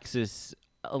Alexis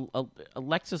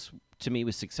to me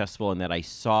was successful in that I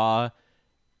saw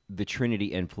the Trinity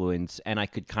influence, and I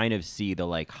could kind of see the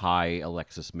like high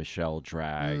Alexis Michelle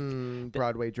drag.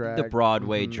 Broadway drag. The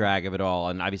Broadway drag of it all,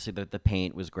 and obviously the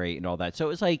paint was great and all that. So it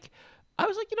was like, I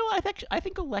was like, you know what, I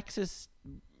think Alexis,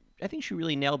 I think she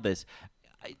really nailed this.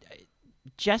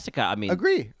 Jessica, I mean...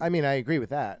 Agree. I mean, I agree with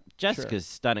that. Jessica's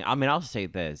stunning. I mean, I'll say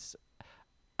this.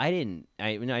 I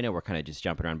know we're kind of just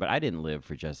jumping around, but I didn't live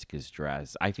for Jessica's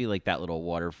dress. I feel like that little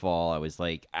waterfall, I was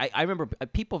like... I remember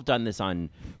people have done this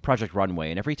on Project Runway,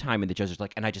 and every time the judges are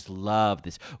like, and I just love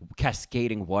this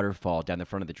cascading waterfall down the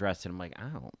front of the dress, and I'm like,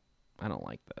 I don't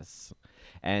like this.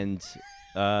 And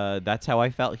that's how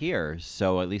I felt here,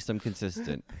 so at least I'm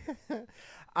consistent.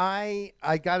 I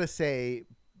gotta say,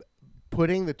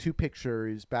 putting the two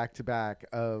pictures back to back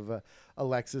of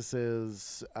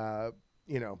Alexis's,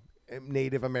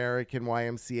 Native American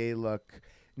YMCA look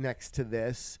next to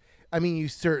this, I mean, you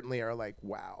certainly are like,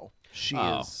 wow, she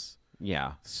is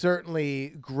certainly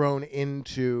grown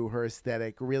into her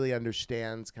aesthetic, really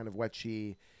understands kind of what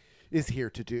she is here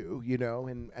to do, you know,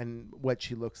 and what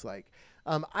she looks like.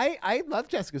 I love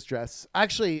Jessica's dress.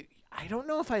 Actually, I don't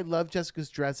know if I love Jessica's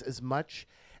dress as much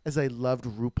as I loved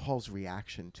RuPaul's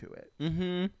reaction to it.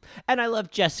 Mm-hmm. And I love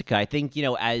Jessica. I think, you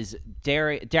know, as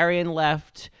Darian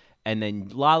left and then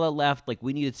Lala left, like,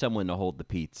 we needed someone to hold the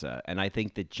pizza. And I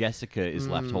think that Jessica is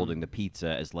left holding the pizza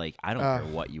as like, I don't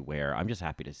care what you wear. I'm just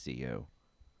happy to see you.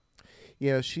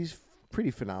 Yeah, she's pretty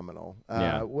phenomenal.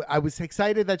 Yeah. I was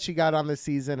excited that she got on this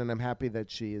season, and I'm happy that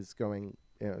she is going,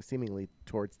 seemingly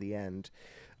towards the end.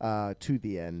 To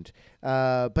the end.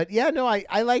 But yeah, no,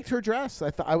 I liked her dress.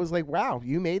 I was like, wow,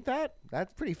 you made that?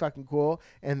 That's pretty fucking cool.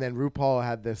 And then RuPaul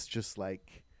had this just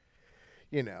like,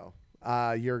 you know,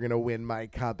 you're going to win my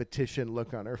competition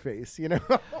look on her face, you know?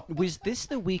 Was this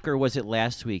the week or was it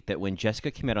last week that when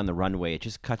Jessica came out on the runway, it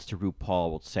just cuts to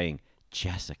RuPaul saying,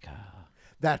 Jessica?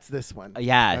 That's this one. That's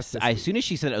Yes. this As week. soon as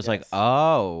she said it, I was like, Yes.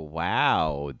 oh,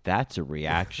 wow. That's a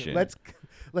reaction.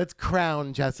 Let's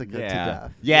crown Jessica to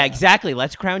death. Yeah, exactly.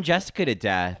 Let's crown Jessica to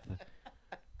death.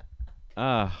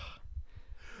 Ugh.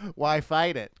 Why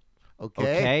fight it?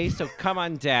 Okay, so come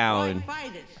on down.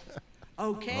 Fight it.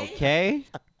 Okay? Okay?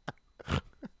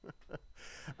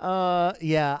 Let's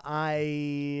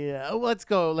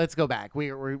go back.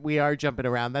 We are jumping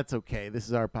around. That's okay. This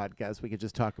is our podcast. We could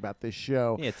just talk about this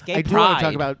show. Yeah, it's gay I do want to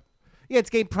talk pride. about. Yeah, it's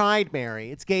gay pride,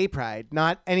 Mary. It's gay pride,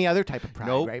 not any other type of pride,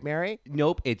 Nope. right, Mary?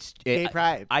 Nope, it's Gay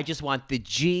pride. I just want the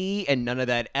G and none of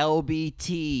that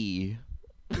LBT.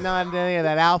 Not any of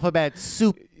that alphabet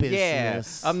soup Yeah,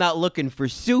 business. I'm not looking for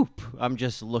soup. I'm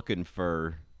just looking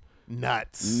for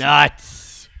nuts.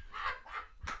 nuts.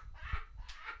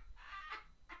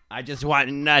 I just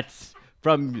want nuts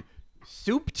from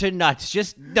soup to nuts.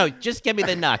 Just give me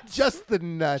the nuts. Just the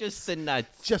nuts. Just the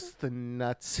nuts. Just the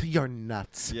nuts. You're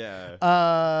nuts.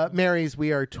 Yeah. Marys,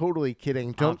 we are totally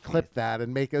kidding. Don't clip that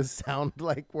and make us sound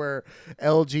like we're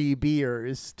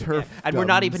LGBers, turf. And we're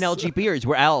not even LGBers.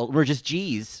 We're just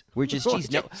G's. We're just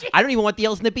G's. No, I don't even want the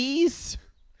L's and the B's.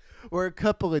 We're a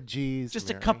couple of G's. Just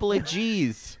Mary. a couple of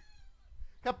G's.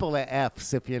 Couple of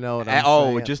F's, if you know what I'm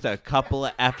Oh, saying. just a couple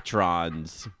of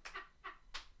F-trons.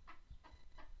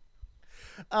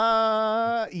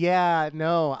 Yeah,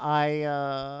 no,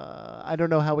 I don't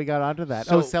know how we got onto that.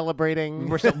 So, celebrating.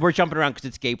 We're jumping around because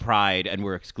it's gay pride and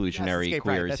we're exclusionary gay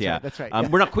pride. queers. That's yeah, right, that's right, yeah.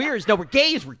 We're not queers. No, we're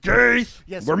gays. We're gays.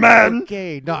 Yes, we're men. We're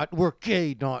gay, not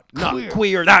Not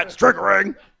queer. That's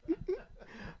triggering.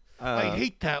 I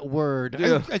hate that word.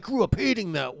 Yeah. I grew up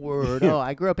hating that word. Oh,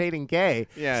 I grew up hating gay.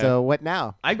 Yeah. So what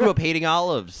now? I grew up hating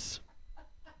olives.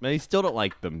 I still don't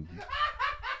like them.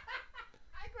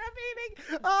 I grew up hating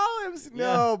olives.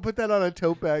 No, put that on a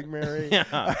tote bag, Mary.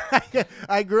 Yeah.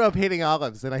 I grew up hating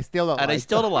olives, and I still don't. And I like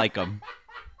still them. don't like them.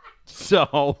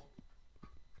 So,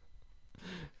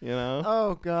 you know.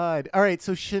 Oh God! All right,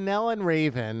 so Chanel and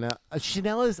Raven.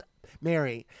 Chanel is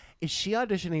Mary. Is she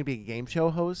auditioning to be a game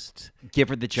show host? Give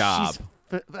her the job.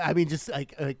 I mean, just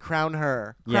like crown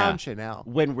her. Yeah. Crown Chanel.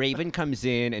 When Raven comes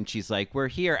in and she's like, "We're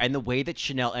here," and the way that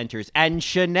Chanel enters, and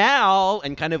Chanel,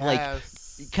 and kind of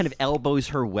kind of elbows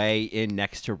her way in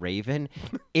next to Raven,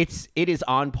 it is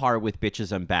on par with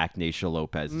 "Bitches I'm Back." Naysha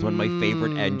Lopez. It's one of my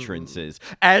favorite entrances.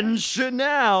 And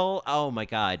Chanel, oh my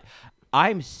God,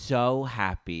 I'm so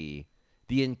happy.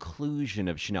 The inclusion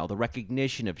of Chanel, the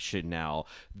recognition of Chanel,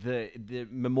 the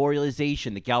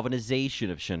memorialization, the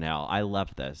galvanization of Chanel. I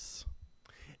love this.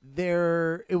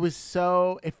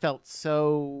 It felt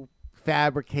so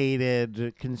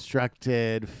fabricated,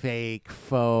 constructed, fake,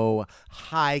 faux,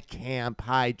 high camp,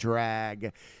 high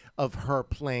drag of her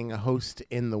playing a host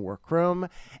in the workroom.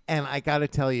 And I got to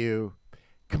tell you,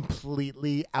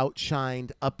 completely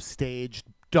outshined, upstaged,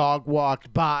 dog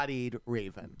walked, bodied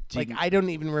Raven. I don't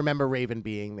even remember Raven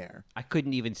being there. I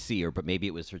couldn't even see her, but maybe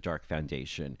it was her dark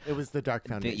foundation. It was the dark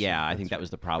foundation. I think that was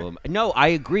the problem. No, I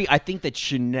agree. I think that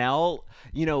Chanel,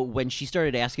 when she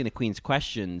started asking the Queen's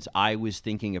questions, I was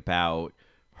thinking about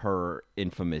her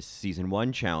infamous season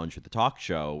 1 challenge with the talk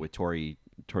show with Tori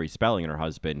Spelling and her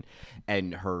husband,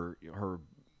 and her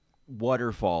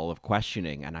waterfall of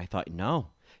questioning. And I thought, no,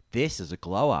 this is a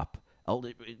glow up.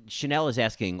 Chanel is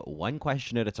asking one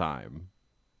question at a time.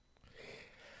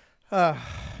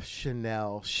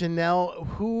 Chanel,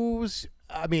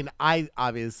 I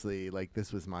obviously,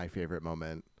 this was my favorite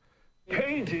moment.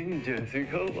 Painting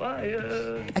Jessica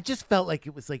Wyatt. I just felt like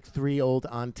it was like 3 old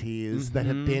aunties that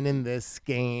have been in this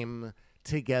game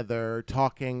together,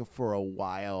 talking for a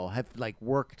while, have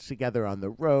worked together on the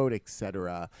road,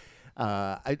 etc.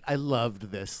 I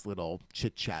loved this little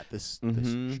chit chat, this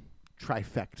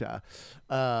trifecta.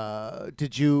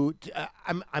 Did you?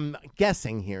 I'm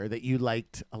guessing here that you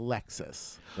liked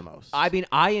Alexis the most. I mean,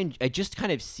 I just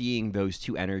kind of seeing those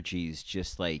two energies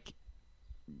just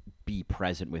be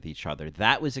present with each other.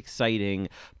 That was exciting.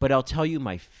 But I'll tell you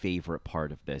my favorite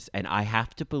part of this, and I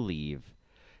have to believe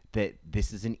that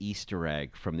this is an Easter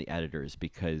egg from the editors,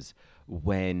 because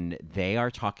when they are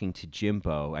talking to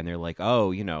Jimbo and they're like,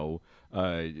 oh,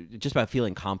 just about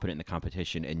feeling confident in the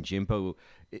competition, and Jimbo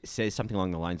says something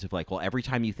along the lines of well, every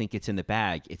time you think it's in the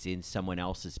bag, it's in someone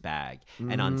else's bag.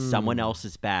 And on someone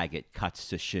else's bag, it cuts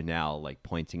to Chanel,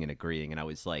 pointing and agreeing. And I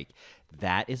was like,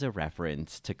 that is a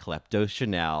reference to Klepto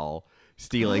Chanel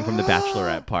stealing from the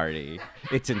bachelorette party.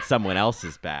 It's in someone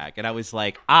else's bag. And I was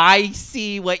like, I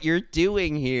see what you're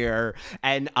doing here.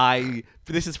 And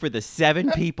this is for the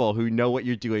 7 people who know what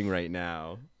you're doing right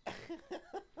now.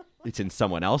 It's in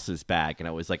someone else's bag. And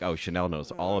I was like, oh, Chanel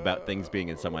knows all about things being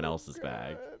in someone else's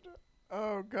bag.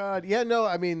 Oh God, yeah, no,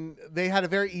 I mean they had a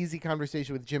very easy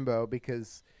conversation with Jimbo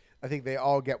because I think they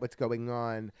all get what's going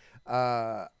on.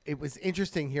 It was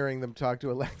interesting hearing them talk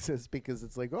to Alexis because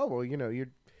it's like, oh well, you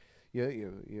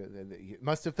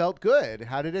must have felt good.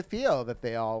 How did it feel that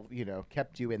they all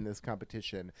kept you in this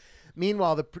competition?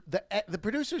 Meanwhile, the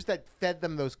producers that fed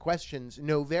them those questions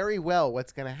know very well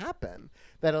what's going to happen.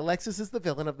 That Alexis is the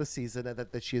villain of the season and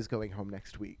that she is going home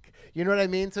next week. You know what I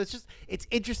mean? So it's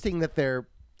interesting that they're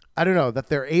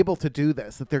able to do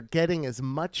this, that they're getting as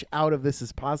much out of this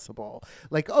as possible.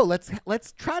 Like, oh,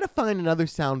 let's try to find another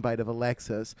soundbite of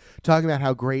Alexis talking about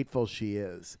how grateful she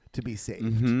is to be saved.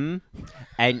 Mm-hmm.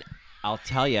 And I'll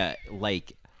tell you,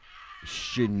 like,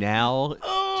 Chanel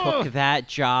took that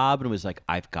job and was like,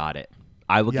 I've got it.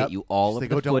 I will get you all of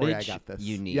the don't worry, footage I got this.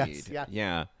 you need. Yes,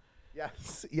 Yeah.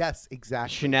 Yes,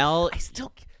 exactly. Chanel, I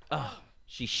still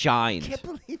she shined. can't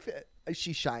believe it.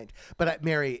 She shined, but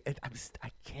Mary,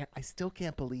 I still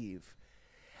can't believe.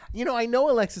 I know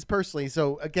Alexis personally,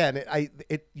 so again,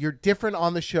 you're different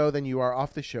on the show than you are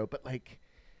off the show. But like,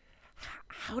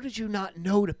 how did you not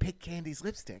know to pick Candy's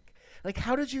lipstick? Like,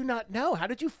 how did you not know? How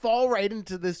did you fall right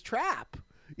into this trap?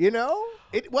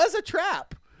 It was a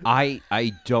trap.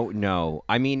 I don't know.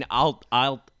 I mean, I'll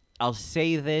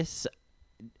say this.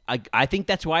 I think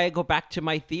that's why I go back to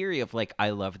my theory of like, I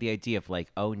love the idea of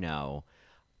like, oh no.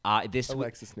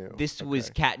 Alexis knew. This was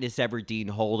Katniss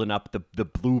Everdeen holding up the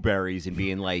blueberries and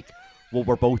being like, well,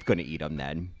 we're both going to eat them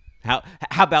then. How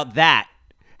about that?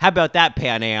 How about that,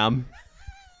 Pan Am?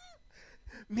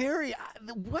 Mary,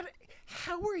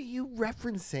 how are you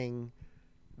referencing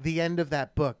the end of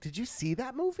that book? Did you see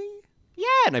that movie? Yeah,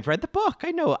 and I've read the book.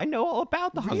 I know all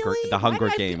about the Really? Hunger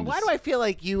Games. Why do I feel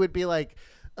like you would be like,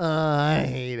 I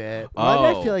hate it? Why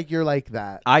do I feel like you're like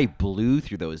that? I blew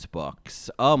through those books.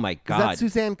 Oh my God. Is that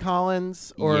Suzanne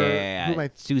Collins? Or yeah, who am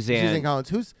I? Suzanne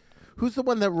Collins. Who's the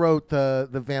one that wrote the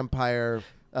vampire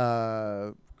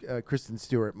Kristen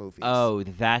Stewart movies? Oh,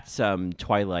 that's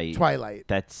Twilight. Twilight.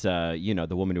 That's the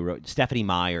woman who wrote Stephanie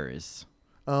Myers.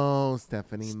 Oh,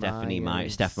 Stephanie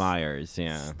Myers. Steph Myers.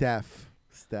 Yeah. Steph.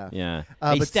 Yeah.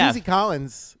 But Steph. Susie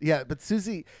Collins. Yeah, but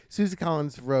Susie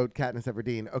Collins wrote Katniss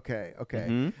Everdeen. Okay.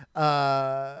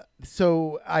 Mm-hmm.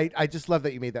 So I just love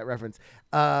that you made that reference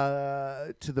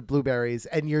to the blueberries,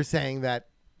 and you're saying that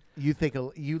you think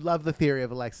you love the theory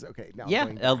of Alexis. Okay. No. Yeah.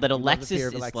 That Alexis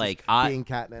is like being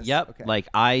Katniss. Yep. Okay. Like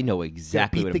I know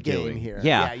exactly beat what the I'm game doing here.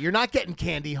 Yeah. You're not getting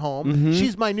Candy home. Mm-hmm.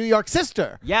 She's my New York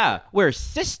sister. Yeah. We're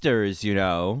sisters.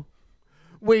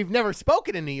 We've never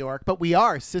spoken in New York, but we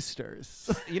are sisters.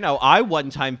 I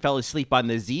one time fell asleep on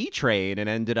the Z train and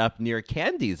ended up near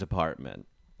Candy's apartment.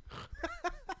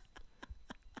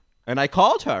 And I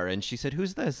called her, and she said,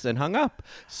 "Who's this?" and hung up.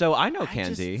 So I know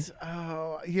Candy.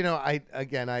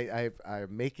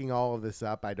 I'm making all of this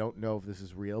up. I don't know if this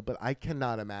is real, but I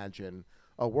cannot imagine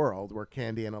a world where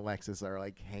Candy and Alexis are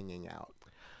like hanging out.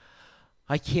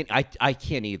 I can't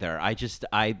either.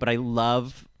 But I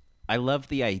love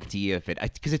the idea of it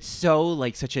because it's so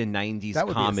like such a 90s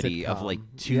comedy of like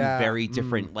two very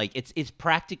different like it's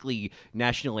practically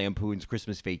National Lampoon's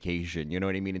Christmas Vacation, you know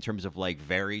what I mean, in terms of like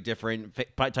very different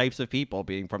types of people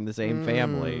being from the same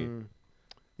family.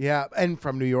 Yeah, and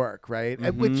from New York, right?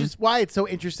 Mm-hmm. Which is why it's so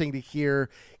interesting to hear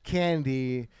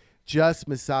Candy just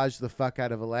massage the fuck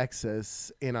out of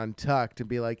Alexis in Untucked and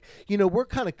be like, we're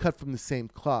kind of cut from the same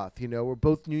cloth, we're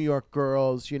both New York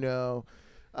girls,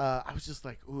 I was just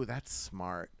like, ooh, that's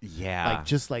smart. Yeah. Like,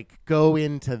 just like go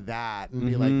into that and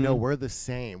be like, no, we're the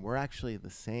same. We're actually the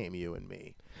same, you and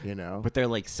me, But they're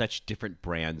like such different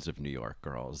brands of New York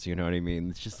girls. You know what I mean?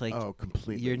 It's just like, oh,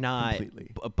 completely. You're not,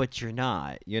 completely. But you're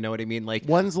not. You know what I mean? Like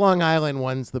one's Long Island,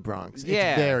 one's the Bronx.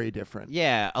 Yeah. It's very different.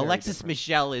 Yeah. Very Alexis different.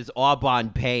 Michelle is Aubon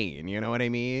Payne. You know what I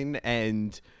mean?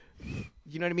 And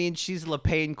you know what I mean? She's La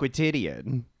Payne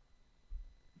quotidian.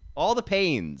 All the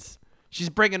Paynes. She's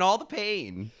bringing all the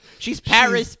pain. She's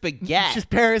Paris Baguette. She's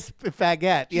Paris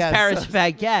Baguette. She's Paris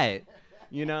Baguette.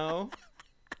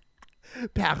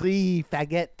 Paris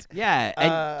Baguette. Yeah,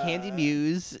 and Candy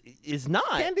Muse is not.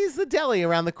 Candy's the deli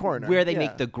around the corner. Where they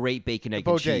make the great bacon, egg,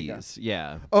 and cheese.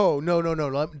 Yeah. Oh, no.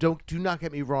 Do not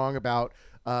get me wrong about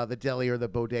the deli or the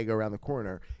bodega around the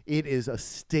corner. It is a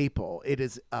staple. It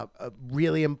is a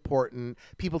really important.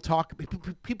 People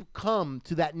come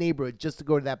to that neighborhood just to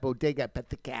go to that bodega, pet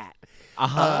the cat.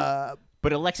 But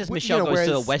Alexis Michelle goes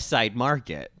to the West Side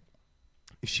Market.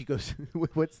 She goes.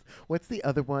 What's the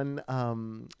other one?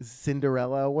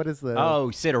 Cinderella. What is the?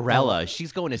 Oh, Cinderella.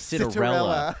 She's going to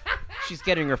Cinderella. She's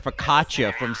getting her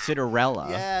focaccia from Cinderella.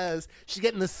 Yes, she's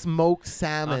getting the smoked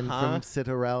salmon from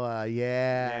Cinderella.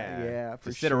 Yeah, for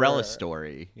the Cinderella sure.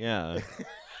 story. Yeah.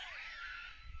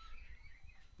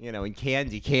 You know, and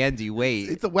Candy, wait.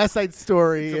 It's a West Side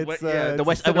Story. It's It's, a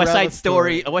West Cinderella Side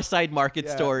story, a West Side Market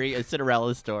story, a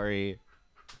Cinderella story.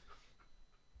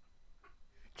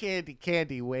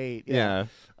 Candy, wait. Yeah.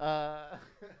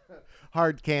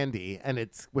 Hard Candy, and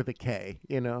it's with a K,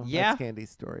 you know? Yeah. That's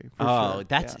Candy's story. For Oh, sure.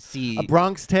 that's, yeah. see. A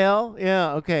Bronx Tale?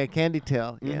 Yeah, okay. Candy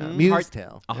Tale. Yeah. Muse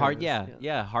Tale. A hard, There it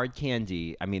is, Hard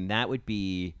Candy. I mean, that would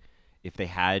be, if they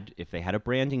had a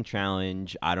branding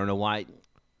challenge, I don't know why.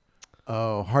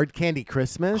 Oh, Hard Candy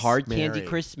Christmas? Hard Mary. Candy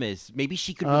Christmas. Maybe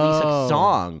she could release a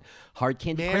song. Hard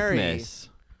Candy Mary. Christmas.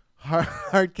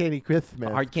 Hard Candy Christmas.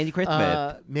 Hard Candy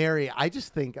Christmas. Mary, I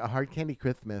just think a Hard Candy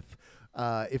Christmas,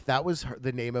 if that was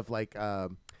the name of like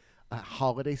a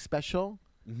holiday special,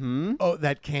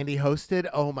 that Candy hosted,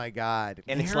 oh my God.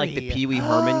 And Mary. it's like the Pee Wee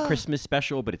Herman Christmas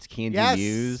special, but it's Candy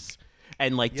Muse.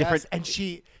 And like different. And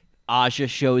she. Aja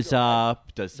shows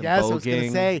up, does some Yes, voguing. I was going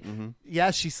to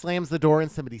say, she slams the door in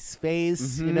somebody's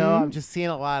face. You know, I'm just seeing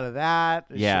a lot of that.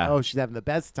 Yeah. She's having the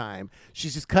best time.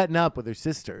 She's just cutting up with her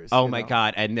sisters. Oh my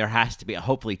God. And there has to be,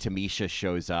 hopefully Tamisha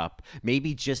shows up.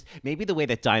 Maybe the way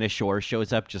that Dinah Shore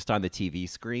shows up just on the TV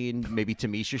screen. Maybe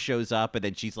Tamisha shows up and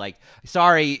then she's like,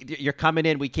 sorry, you're coming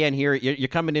in. We can't hear it. You're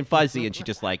coming in fuzzy. And she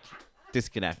just like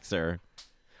disconnects her.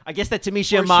 I guess that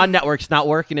Tamisha Iman network's not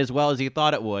working as well as you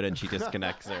thought it would, and she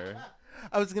disconnects her.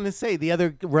 I was going to say, the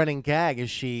other running gag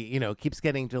is she, you know, keeps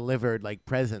getting delivered like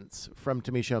presents from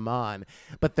Tamisha Iman,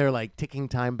 but they're like ticking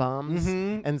time bombs.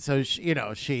 And so, she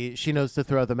knows to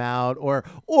throw them out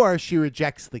or she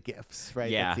rejects the gifts, right?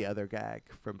 Yeah. That's the other gag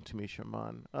from Tamisha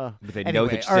Iman. But they know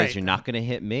that she says, you're not going to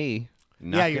hit me. You're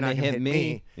not going to hit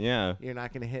me. Yeah. You're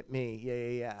not going to hit me.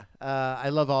 Yeah. I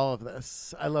love all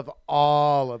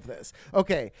of this.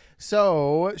 Okay,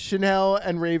 so Chanel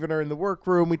and Raven are in the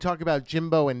workroom. We talk about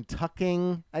Jimbo and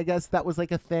tucking. I guess that was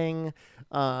like a thing.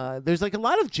 There's like a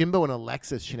lot of Jimbo and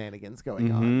Alexis shenanigans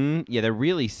going on. Yeah, they're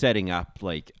really setting up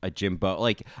like a Jimbo.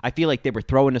 Like, I feel like they were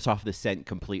throwing us off the scent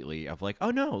completely of like,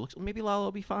 oh no, maybe Lala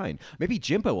will be fine. Maybe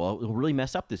Jimbo will really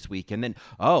mess up this week. And then,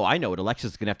 oh, I know what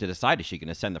Alexis is going to have to decide. Is she going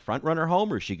to send the front runner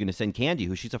home or is she going to send Candy,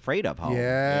 who she's afraid of, home?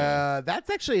 Yeah, that's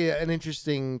actually an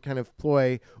interesting kind of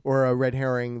ploy or a red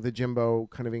herring, the Jimbo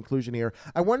kind of inclusion here.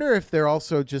 I wonder if they're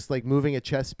also just like moving a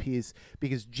chess piece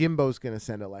because Jimbo's going to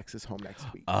send Alexis home next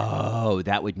week. Oh,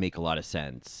 that would make a lot of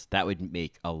sense.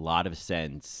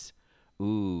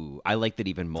 Ooh, I like that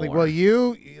even more. Like, well,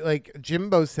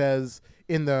 Jimbo says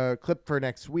in the clip for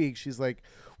next week, she's like,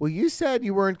 well, you said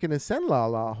you weren't going to send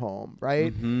Lala home,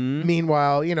 right?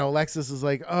 Meanwhile, Alexis is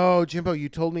like, oh, Jimbo, you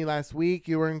told me last week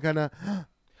you weren't going to.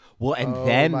 Well, and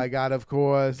then, oh my God, of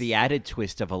course, the added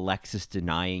twist of Alexis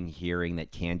denying hearing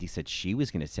that Candy said she was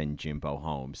going to send Jimbo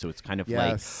home. So it's kind of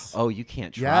like, oh, you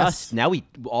can't trust. Now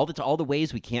all the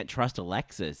ways we can't trust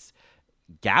Alexis.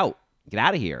 Get out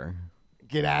of here.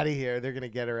 Get out of here. They're going to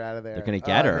get her out of there. They're going to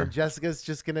get her. Jessica's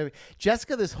just going to.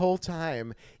 Jessica this whole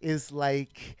time is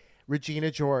like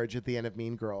Regina George at the end of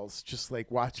Mean Girls, just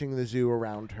like watching the zoo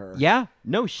around her. Yeah.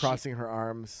 No, crossing her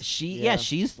arms. She's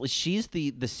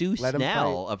the Sue Let 'em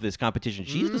Snell fight. of this competition.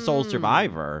 She's the sole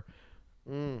survivor.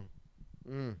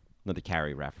 Another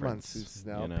Carrie reference. Sue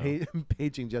Snell.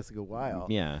 Paging Jessica Weil.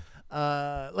 Yeah.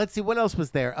 Let's see. What else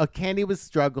was there? Candy was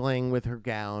struggling with her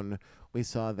gown. We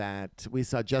saw that. We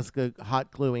saw Jessica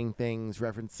hot gluing things,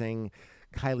 referencing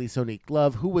Kylie Sonique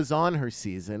Love, who was on her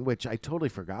season, which I totally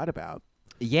forgot about.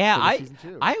 Yeah,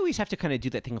 I always have to kind of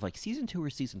do that thing of like season 2 or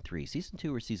season 3.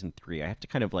 I have to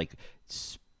kind of like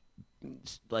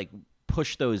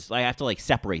push those. I have to like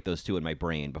separate those two in my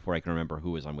brain before I can remember who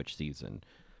was on which season.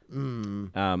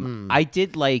 I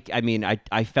did like. I mean,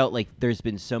 I felt like there's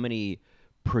been so many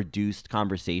produced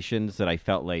conversations that I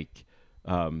felt like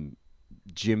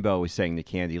Jimbo was saying to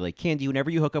Candy, like, Candy, whenever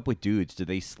you hook up with dudes, do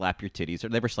they slap your titties or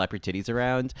never slap your titties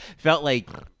around? Felt like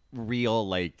real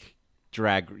like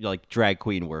drag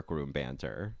queen workroom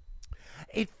banter.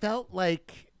 It felt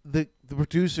like the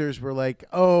producers were like,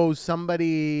 oh,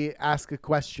 somebody ask a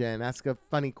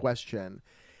funny question.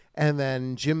 And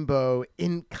then Jimbo,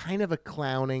 in kind of a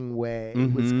clowning way,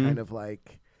 was kind of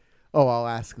like, oh, I'll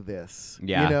ask this.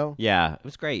 Yeah. Yeah. It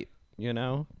was great.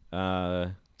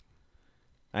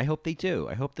 I hope they do.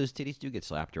 I hope those titties do get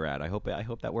slapped around. I hope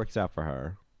that works out for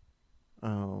her.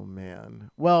 Oh, man.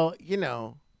 Well,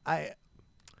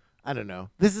 I don't know.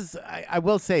 This is, I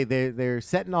will say, they're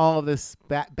setting all of this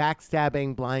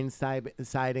backstabbing,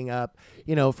 blindsiding up,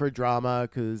 for drama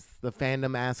because the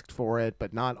fandom asked for it,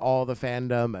 but not all the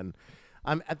fandom. And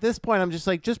at this point, I'm just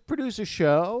like, just produce a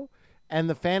show, and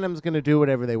the fandom's going to do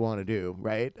whatever they want to do,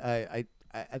 right? I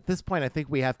at this point, I think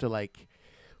we have to like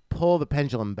pull the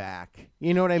pendulum back.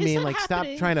 You know what I mean? Like,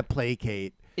 happening? stop trying to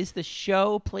placate. Is the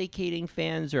show placating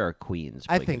fans or are queens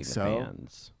I placating think the so.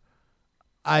 fans?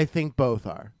 I think both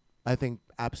are. I think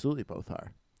absolutely both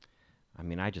are. I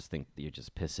mean, I just think you're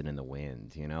just pissing in the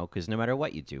wind, you know? Because no matter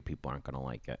what you do, people aren't going to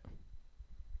like it.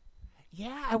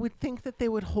 Yeah, I would think that they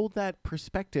would hold that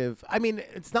perspective. I mean,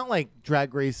 it's not like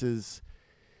Drag Race is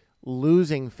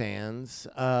losing fans.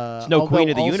 It's no Queen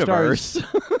of the Universe.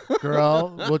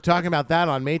 Girl, we're talking about that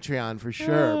on Matreon for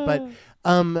sure. But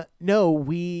but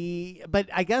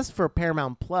I guess for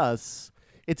Paramount Plus,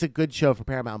 it's a good show for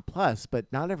Paramount Plus, but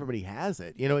not everybody has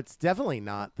it. You know, it's definitely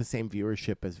not the same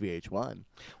viewership as VH1. Well,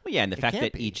 yeah, and the fact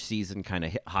can't that be. each season kind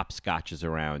of hopscotches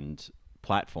around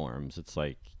platforms, it's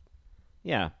like,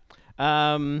 yeah.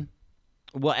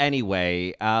 Well,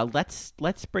 anyway, let's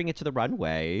bring it to the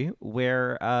runway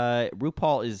where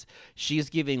RuPaul she's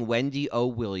giving Wendy O.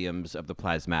 Williams of the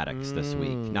Plasmatics this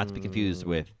week, not to be confused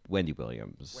with Wendy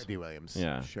Williams. Wendy Williams.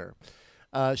 Yeah. Sure.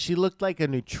 She looked like a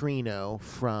neutrino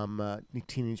from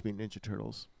Teenage Mutant Ninja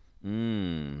Turtles. A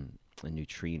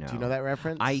neutrino. Do you know that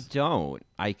reference? I don't.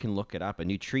 I can look it up. A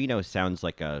neutrino sounds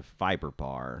like a fiber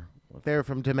bar. They're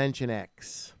from Dimension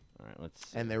X, All right,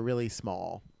 let's see. and they're really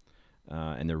small.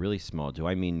 And they're really small. Do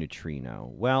I mean neutrino?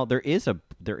 Well, there is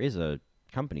a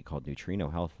company called Neutrino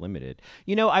Health Limited.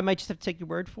 You know, I might just have to take your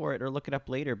word for it or look it up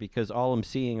later because all I'm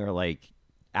seeing are like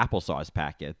applesauce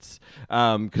packets.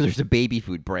 Because there's a baby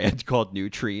food brand called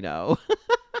Neutrino.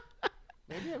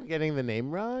 Maybe I'm getting the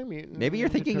name wrong. Maybe you're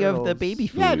Ninja thinking of the Turtles. baby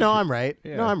food. Yeah, no, I'm right.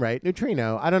 Yeah. No, I'm right.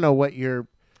 Neutrino. I don't know what you're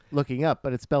looking up,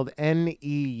 but it's spelled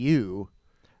NEUTRI.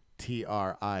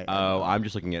 Oh, I'm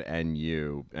just looking at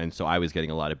NU, and so I was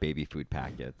getting a lot of baby food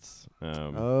packets.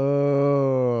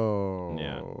 Oh.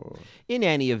 Yeah. In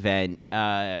any event,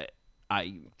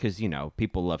 because you know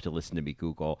people love to listen to me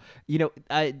Google. You know,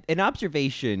 an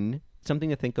observation, something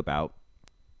to think about,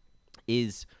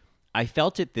 is I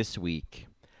felt it this week.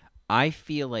 I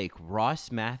feel like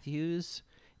Ross Matthews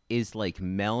is like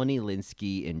Melanie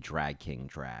Linsky in Drag King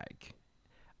Drag.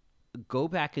 Go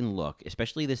back and look,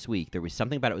 especially this week. There was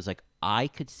something about it. Was like I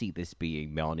could see this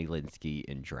being Melanie Linsky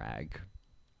in drag.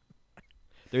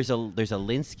 There's a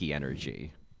Linsky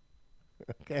energy.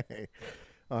 Okay.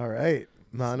 All right.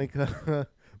 Monica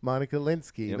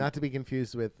Linsky, Yep. not to be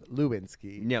confused with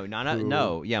Lewinsky. No, who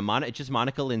no, yeah, it's just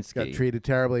Monica Linsky. Got treated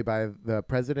terribly by the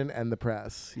president and the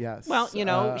press. Yes. Well, you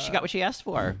know, she got what she asked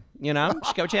for. You know,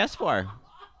 she got what she asked for.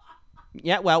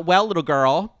 Yeah, well, little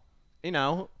girl. You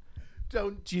know,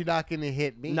 you're not going to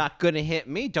hit me. not gonna hit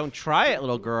me. Don't try it,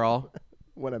 little girl.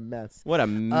 What a mess. What a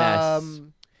mess.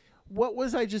 What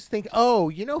was I just thinking? Oh,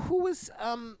 you know who was?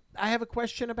 I have a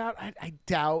question about. I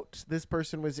doubt this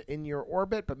person was in your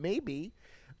orbit, but maybe.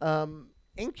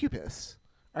 Incubus.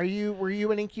 Were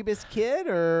you an Incubus kid,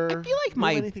 or I feel like know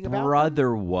my anything about them?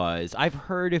 brother was. I've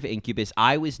heard of Incubus.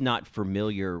 I was not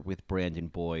familiar with Brandon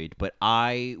Boyd, but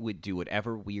I would do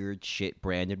whatever weird shit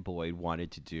Brandon Boyd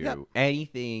wanted to do. Yep.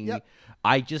 Anything. Yep.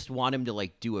 I just want him to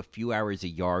like do a few hours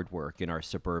of yard work in our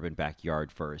suburban backyard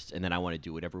first, and then I want to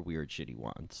do whatever weird shit he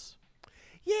wants.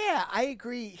 Yeah, I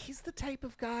agree. He's the type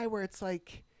of guy where it's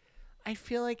like, I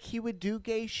feel like he would do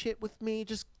gay shit with me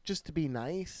just to be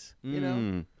nice, you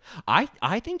know? I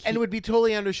think And it would be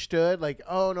totally understood, like,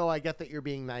 oh no, I get that you're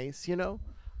being nice, you know?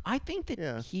 I think that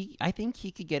Yeah. I think he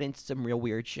could get into some real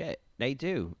weird shit. I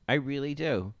do. I really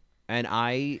do. And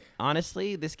I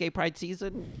honestly, this gay pride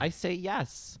season, I say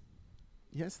yes.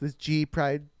 Yes, this G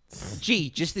Pride.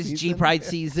 Just this G Season? Pride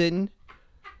season.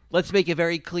 Let's make it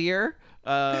very clear.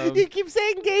 You keep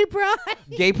saying gay pride.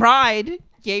 Gay pride.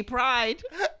 Gay pride.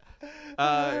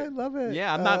 I love it.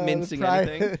 yeah, I'm not mincing the pride,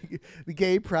 anything. The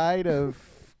gay pride of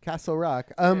Castle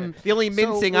Rock. The only so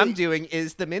mincing I'm wait- doing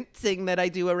is the mincing that I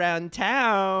do around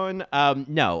town.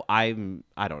 No, I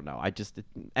don't know.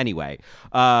 Anyway.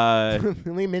 The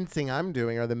only mincing I'm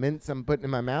doing are the mints I'm putting in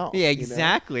my mouth. Yeah, you know?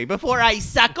 exactly. Before I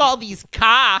suck all these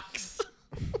cocks.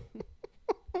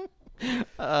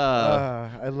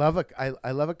 I love a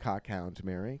cockhound,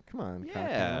 Mary. Come on,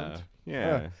 cockhound.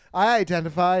 Yeah. I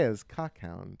identify as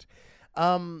cockhound.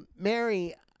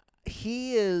 Mary,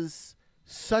 he is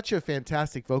such a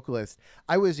fantastic vocalist.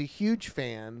 I was a huge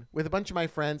fan with a bunch of my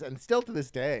friends, and still to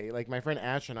this day, like my friend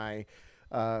Ash and I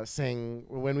sang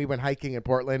when we went hiking in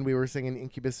Portland. We were singing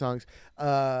Incubus songs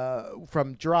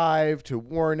from Drive to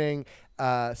Warning,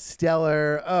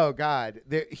 Stellar. Oh God,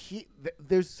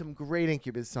 there's some great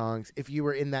Incubus songs. If you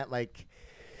were in that like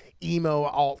emo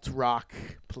alt rock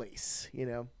place, you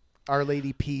know. Our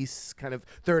Lady Peace, kind of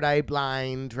Third Eye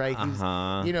Blind, right? He was,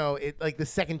 Uh-huh. you know, like the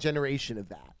second generation of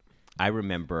that. I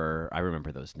remember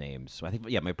those names. So I think,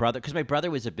 yeah, my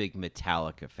brother was a big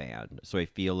Metallica fan. So I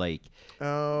feel like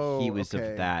Oh, he was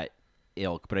okay. of that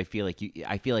ilk, but I feel like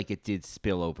it did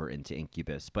spill over into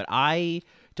Incubus. But I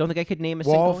don't think I could name a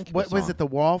single Incubus What was song. it? The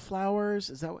Wallflowers?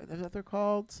 Is that what they're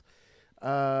called?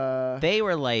 They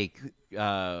were like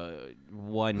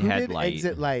one Who did headlight.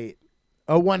 Exit Light?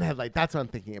 Oh, One Headlight. That's what I'm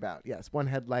thinking about. Yes, One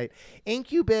Headlight.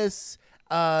 Incubus.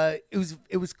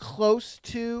 It was close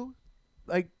to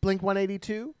like Blink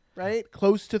 182, right?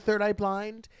 Close to Third Eye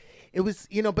Blind. It was,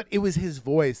 but it was his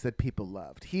voice that people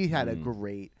loved. He had a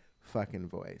great fucking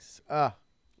voice.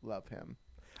 Love him.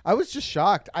 I was just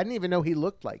shocked. I didn't even know he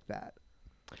looked like that.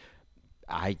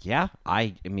 I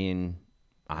mean,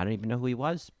 I don't even know who he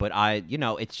was, but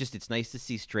it's nice to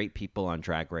see straight people on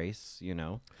Drag Race,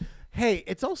 Hey,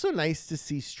 it's also nice to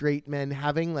see straight men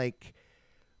having like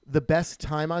the best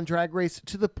time on Drag Race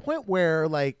to the point where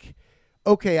like,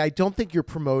 okay, I don't think you're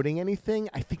promoting anything.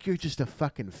 I think you're just a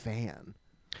fucking fan.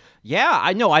 Yeah,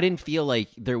 I know. I didn't feel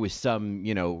like there was some,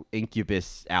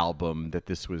 Incubus album that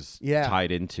this was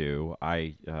tied into.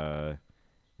 I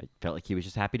felt like he was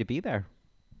just happy to be there.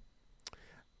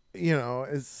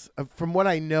 From what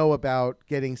I know about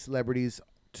getting celebrities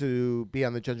to be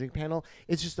on the judging panel,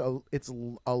 it's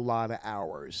a lot of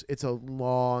hours. It's a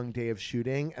long day of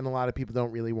shooting, and a lot of people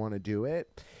don't really want to do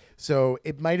it. So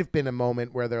it might have been a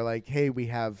moment where they're like, "Hey, we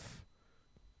have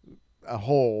a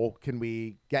hole. Can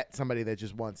we get somebody that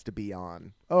just wants to be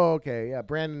on?" Oh, okay, yeah.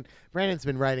 Brandon's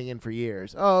been writing in for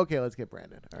years. Oh, okay, let's get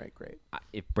Brandon. All right, great.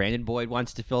 If Brandon Boyd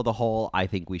wants to fill the hole, I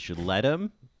think we should let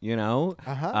him.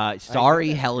 Uh-huh.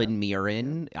 Sorry, Helen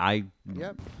Mirren.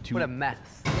 What a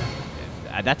mess.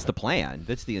 That's the plan.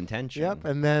 That's the intention. Yep,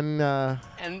 and then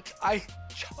And I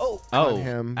choke. Oh, on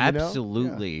him,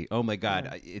 absolutely. Oh my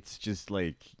God, it's just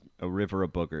like a river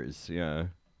of boogers. Yeah.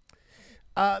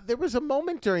 There was a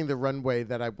moment during the runway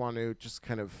that I want to just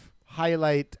kind of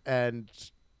highlight and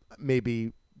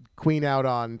maybe queen out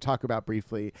on, talk about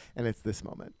briefly, and it's this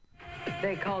moment.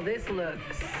 They call this look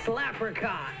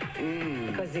slapricot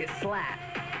because it's slap.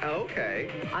 Okay.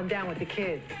 I'm down with the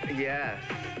kids. Yes.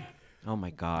 Oh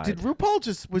my God. Did RuPaul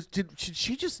should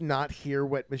she just not hear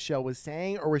what Michelle was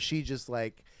saying, or was she just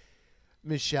like,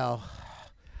 Michelle,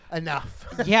 enough?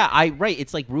 Yeah, right.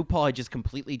 It's like RuPaul had just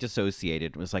completely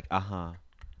dissociated and was like, oh,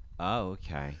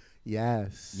 okay.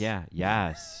 Yes. Yeah,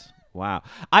 yes. Wow.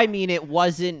 I mean, it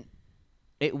wasn't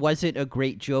a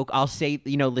great joke. I'll say,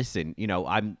 listen,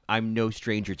 I'm no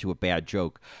stranger to a bad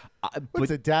joke.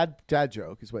 It's a dad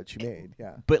joke is what she made.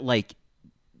 Yeah. But it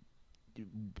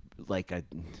was like a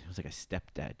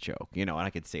stepdad joke, and I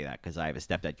could say that because I have a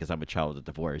stepdad because I'm a child of a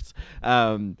divorce.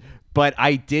 But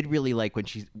I did really like when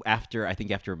after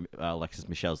Alexis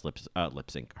Michelle's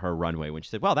lip sync, her runway, when she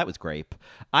said, "Well, that was grape."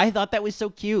 I thought that was so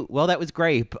cute. Well, that was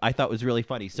grape. I thought it was really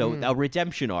funny. So a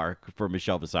redemption arc for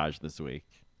Michelle Visage this week.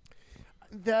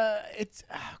 Their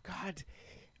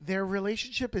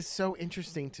relationship is so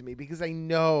interesting to me because I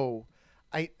know.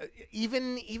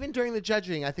 Even during the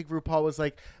judging, I think RuPaul was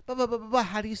like, blah, blah, blah, blah, blah,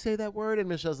 how do you say that word? And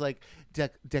Michelle's like,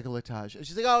 décolletage. And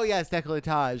she's like, oh, yes,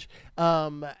 décolletage.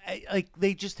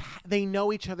 They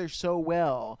know each other so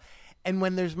well. And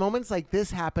when there's moments like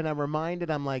this happen,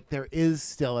 I'm like, there is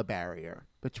still a barrier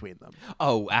between them.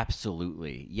 Oh,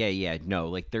 absolutely. Yeah. No,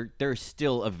 like there's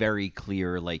still a very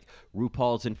clear, like,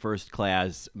 RuPaul's in first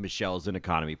class, Michelle's in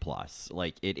economy plus.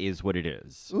 Like, it is what it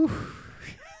is. Oof.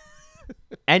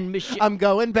 And Michelle, I'm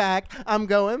going back.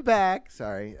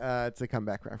 Sorry, it's a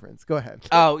comeback reference. Go ahead.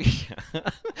 Oh, yeah.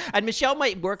 And Michelle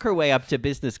might work her way up to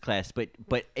business class, but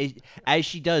as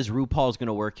she does, RuPaul's going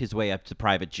to work his way up to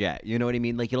private jet. You know what I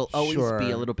mean? Like, it'll always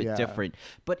be a little bit different.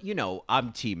 But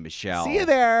I'm Team Michelle. See you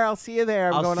there. I'll see you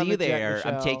there. I'll going see on you the there. Jet,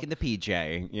 I'm Michelle. taking the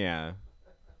PJ. Yeah.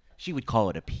 She would call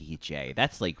it a PJ.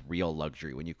 That's like real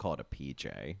luxury when you call it a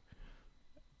PJ.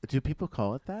 Do people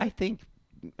call it that? I think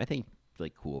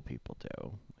like cool people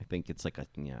do. I think it's like I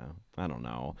don't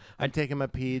know. I'm taking my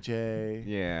PJ.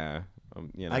 Yeah.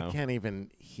 I can't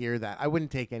even hear that. I wouldn't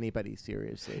take anybody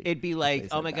seriously. It'd be like,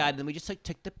 oh my God, then we just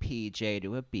took the PJ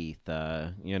to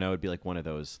Ibiza. It'd be like one of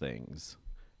those things.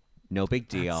 No big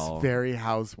deal. That's very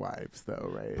Housewives, though,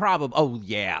 right? Probably. Oh,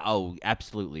 yeah. Oh,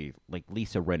 absolutely. Like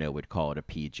Lisa Rinna would call it a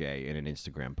PJ in an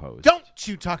Instagram post. Don't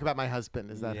you talk about my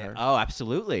husband. Is that her? Oh,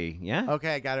 absolutely. Yeah.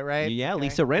 Okay, I got it right. Yeah, okay,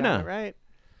 Lisa Rinna. Got it right.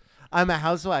 I'm a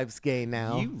Housewives gay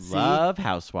now. You love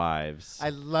Housewives. I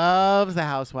love the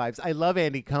Housewives. I love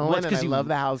Andy Cohen, and I love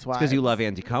the Housewives. Because you love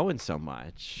Andy Cohen so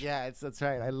much. Yeah, that's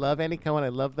right. I love Andy Cohen. I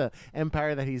love the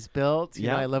empire that he's built. You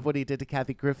know, I love what he did to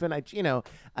Kathy Griffin.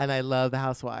 And I love the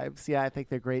Housewives. Yeah, I think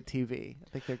they're great TV. I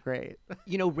think they're great.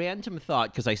 Random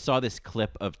thought, because I saw this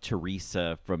clip of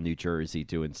Teresa from New Jersey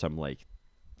doing some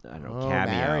I don't know,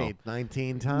 cameo. Married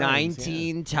 19 times.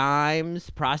 19 times,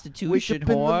 prostitution, Wake up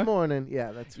in whore. the morning.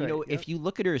 Yeah, that's right. You know, Yep. if you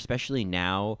look at her, especially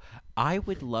now, I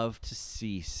would love to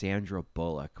see Sandra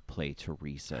Bullock play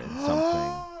Teresa in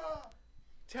something.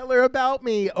 Tell her about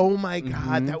me. Oh my God,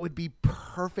 Mm-hmm. that would be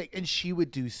perfect, and she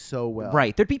would do so well.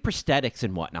 Right. There'd be prosthetics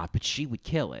and whatnot, but she would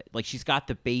kill it. Like, she's got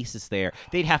the basis there.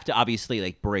 They'd have to obviously,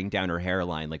 like, bring down her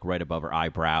hairline, like, right above her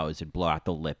eyebrows and blow out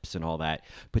the lips and all that.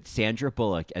 But Sandra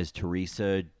Bullock as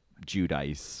Teresa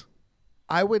Giudice.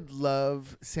 I would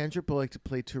love Sandra Bullock to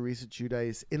play Teresa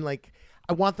Giudice in, like,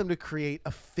 I want them to create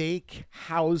a fake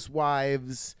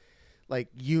Housewives, like,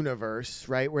 universe,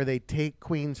 right, where they take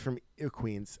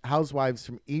housewives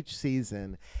from each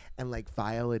season, and like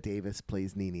Viola Davis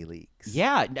plays Nene Leakes.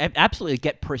 Yeah, absolutely.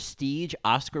 Get prestige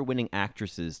Oscar-winning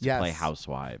actresses to play Yes.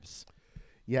 housewives.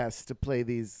 Yes, to play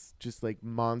these just like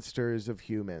monsters of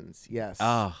humans. Yes.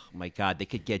 Oh, my God. They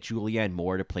could get Julianne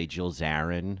Moore to play Jill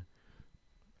Zarin.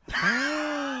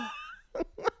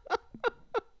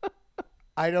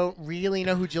 I don't really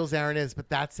know who Jill Zarin is, but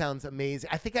that sounds amazing.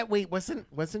 I think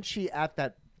wasn't she at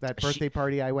that birthday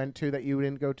party I went to that you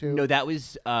didn't go to? No, that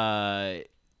was that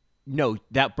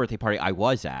birthday party I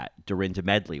was at. Dorinda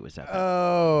Medley was at that.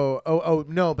 Oh,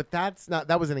 no, but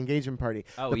that was an engagement party.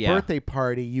 Oh, the yeah. birthday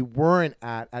party you weren't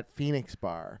at Phoenix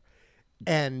Bar.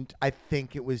 And I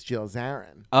think it was Jill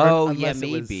Zarin. Oh, yeah, Unless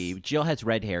it was- maybe. Jill has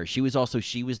red hair. She was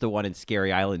the one in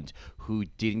Scary Island who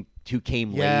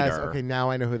came Yes, later. okay,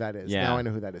 now I know who that is. Yeah. Now I know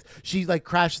who that is. She like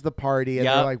crashes the party and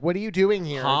they're Yep. like, "What are you doing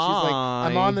here?" And she's like,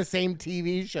 "I'm Hi. on the same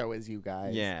TV show as you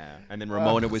guys." Yeah. And then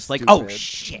Ramona was like, stupid. "Oh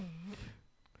shit."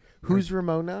 Who's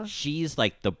Ramona? She's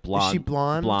like the blonde. Is she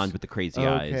blonde? Blonde with the crazy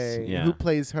eyes. Okay. Yeah. Who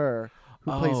plays her?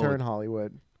 Who plays her Oh. in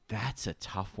Hollywood? That's a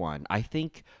tough one. I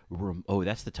think.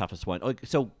 That's the toughest one. Oh,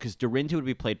 so, because Dorinda would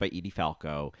be played by Edie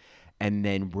Falco, and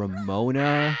then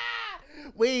Ramona.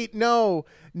 Wait, no.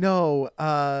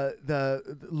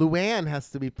 The Luann has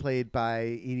to be played by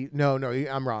Edie. No,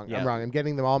 I'm wrong. Yeah. I'm wrong. I'm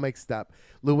getting them all mixed up.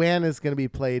 Luann is going to be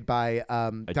played by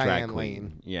A Diane drag queen.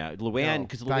 Lane. Yeah, Luann, No,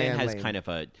 because Luann Diane has Lane. kind of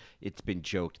it's been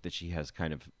joked that she has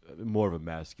kind of more of a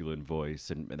masculine voice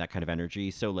and that kind of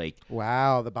energy. So, like,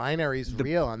 Wow, the binary's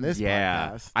real on this yeah,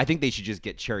 podcast. I think they should just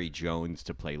get Cherry Jones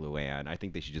to play Luann. I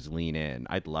think they should just lean in.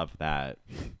 I'd love that.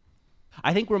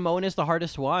 I think Ramona's the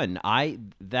hardest one.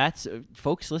 That's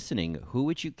folks listening. Who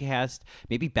would you cast?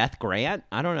 Maybe Beth Grant?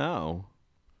 I don't know.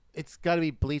 It's got to be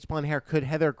bleach blonde hair. Could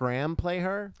Heather Graham play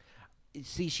her?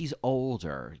 See, she's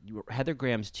older. Heather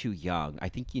Graham's too young. I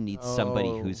think you need somebody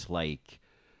Oh. who's like.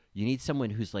 You need someone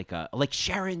who's like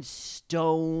Sharon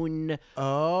Stone.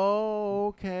 Oh,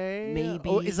 okay. Maybe.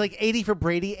 Oh, is like 80 for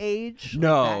Brady age?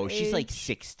 No, Like that she's like age?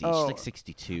 60. Oh. She's like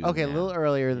 62. Okay, a now. little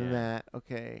earlier than Yeah. that.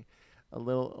 Okay. A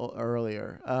little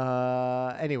earlier.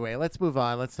 Anyway, let's move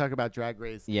on. Let's talk about Drag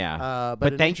Race. Yeah.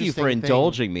 But an thank you for interesting thing-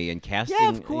 indulging me in casting. Yeah,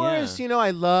 of course. yeah. You know,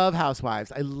 I love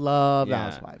Housewives. I love the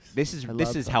Yeah. Housewives. This is I this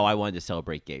love is them. how I wanted to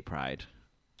celebrate Gay Pride.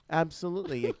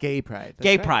 Absolutely. Yeah, gay pride. That's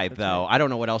Gay right, Pride, that's though. right. I don't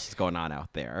know what else is going on out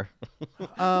there.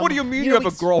 What do you mean you know,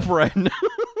 have a girlfriend?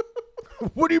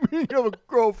 What do you mean you have a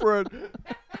girlfriend?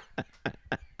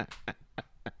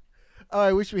 Oh,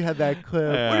 I wish we had that clip.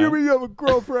 What do you mean you have a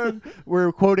girlfriend?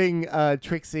 We're quoting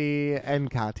Trixie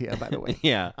and Katya, by the way.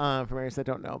 Yeah. For areas that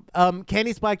don't know.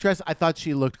 Candy's black dress, I thought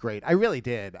she looked great. I really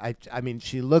did. I mean,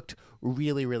 she looked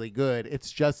really, really good.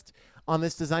 It's just on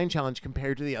this design challenge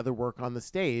compared to the other work on the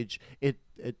stage, it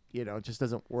just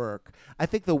doesn't work. I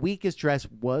think the weakest dress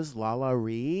was Lala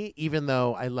Ree, even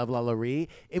though I love Lala Ree.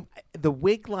 The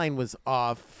wig line was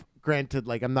off. Granted,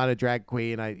 like, I'm not a drag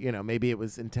queen. Maybe it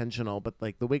was intentional, but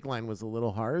like the wig line was a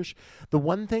little harsh. The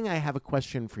one thing I have a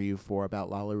question for you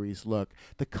about Lala Ree's look,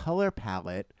 the color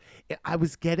palette, I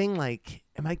was getting like,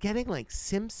 am I getting like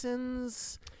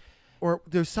Simpsons? Or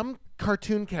there's some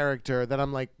cartoon character that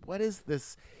I'm like, what is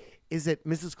this? Is it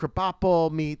Mrs.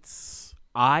 Krabappel meets...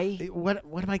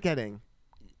 What am I getting?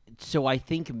 So I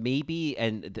think maybe,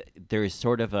 and there's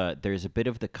a bit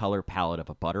of the color palette of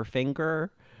a Butterfinger.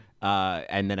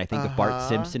 And then I think of Bart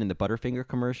Simpson in the Butterfinger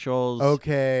commercials.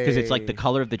 Okay. Because it's like the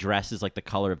color of the dress is like the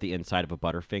color of the inside of a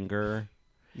Butterfinger.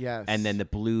 Yes. And then the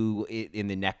blue in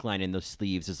the neckline and those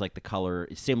sleeves is like the color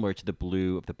similar to the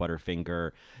blue of the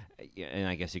Butterfinger. And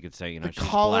I guess you could say, The she's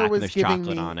collar black was and there's giving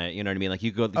chocolate me- on it. You know what I mean? Like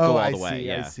you go Oh, all I the way. see,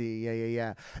 Yeah. I see.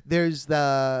 Yeah. There's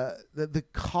the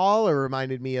collar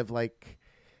reminded me of like,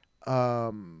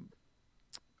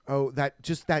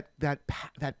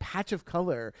 that patch of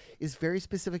color is very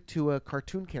specific to a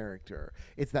cartoon character.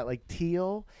 It's that like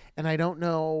teal, and I don't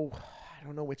know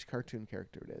which cartoon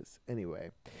character it is.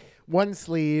 Anyway, one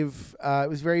sleeve. It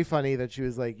was very funny that she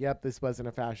was like, "Yep, this wasn't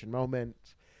a fashion moment."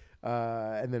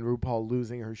 and then RuPaul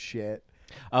losing her shit.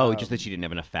 Oh, just that she didn't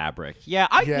have enough fabric. Yeah,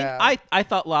 I mean, I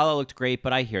thought Lala looked great,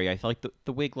 but I hear you. I felt like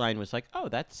the wig line was like, oh,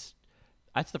 that's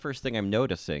the first thing I'm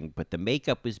noticing. But the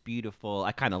makeup was beautiful.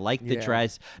 I kind of liked the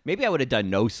dress. Maybe I would have done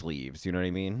no sleeves. You know what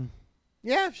I mean?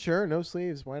 Yeah, sure. No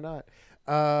sleeves. Why not?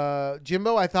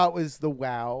 Jimbo, I thought was the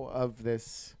wow of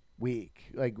this week.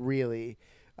 Like, really.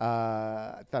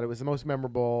 I thought it was the most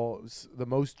memorable. It was the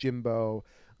most Jimbo.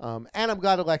 And I'm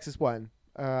glad Alexis won.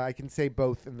 I can say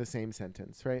both in the same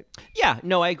sentence, right? Yeah,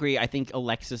 no, I agree. I think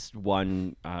Alexis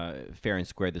won fair and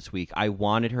square this week. I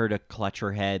wanted her to clutch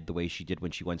her head the way she did when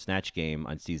she won Snatch Game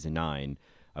on season 9.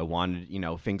 I wanted,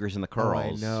 fingers in the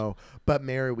curls. Oh, I know. But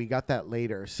Mary, we got that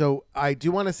later. So I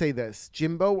do want to say this.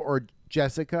 Jimbo or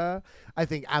Jessica, I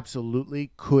think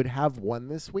absolutely could have won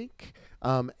this week.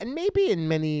 And maybe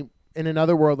in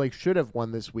another world, like should have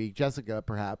won this week. Jessica,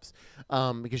 perhaps,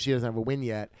 because she doesn't have a win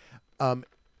yet.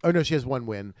 Oh, no, she has one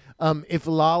win. If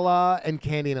Lala and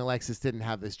Candy and Alexis didn't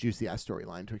have this juicy ass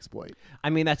storyline to exploit. I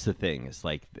mean, that's the thing. It's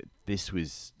like this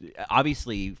was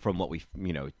obviously from what we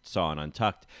saw on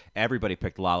Untucked, everybody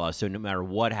picked Lala. So no matter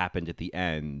what happened at the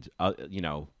end,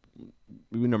 no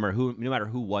matter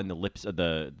who won the lips of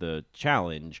the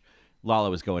challenge, Lala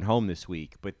was going home this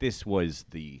week. But this was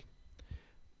the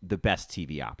best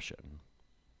TV option.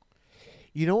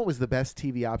 You know what was the best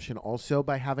TV option also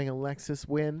by having Alexis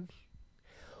win?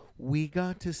 We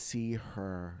got to see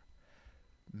her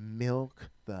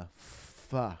milk the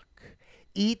fuck.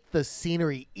 Eat the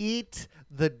scenery. Eat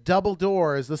the double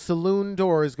doors, the saloon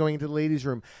doors going into the ladies'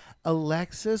 room.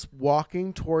 Alexis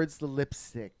walking towards the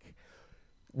lipstick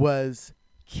was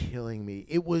killing me.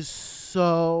 It was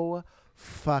so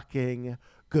fucking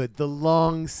good. The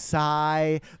long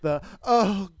sigh, the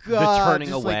oh god, the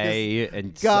turning away,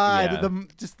 and the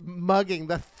just mugging,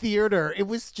 the theater. It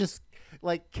was just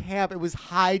like camp. It was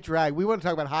high drag. We want to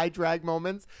talk about high drag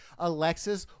moments.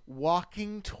 Alexis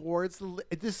walking towards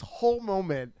this whole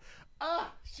moment.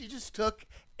 She just took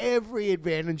every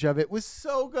advantage of it. It was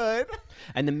so good.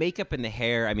 And the makeup and the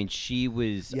hair, I mean, she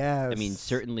was, yes. I mean,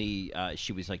 certainly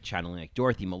she was like channeling like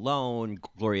Dorothy Malone,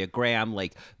 Gloria Graham,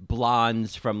 like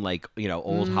blondes from like,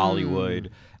 old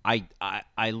Hollywood.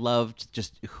 I loved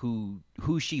just who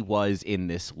she was in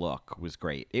this look was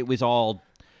great. It was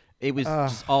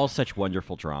just all such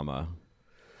wonderful drama.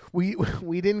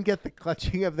 We didn't get the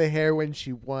clutching of the hair when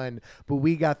she won, but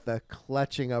we got the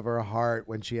clutching of her heart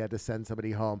when she had to send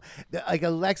somebody home. Like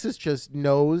Alexis just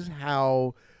knows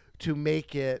how to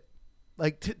make it,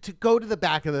 like to go to the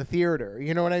back of the theater.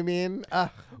 You know what I mean?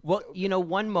 Well,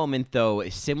 one moment though,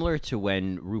 similar to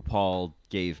when RuPaul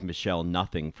gave Michelle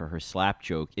nothing for her slap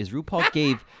joke, is RuPaul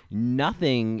gave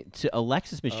nothing to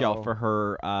Alexis Michelle for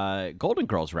her Golden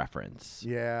Girls reference.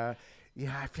 Yeah.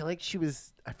 Yeah, I feel like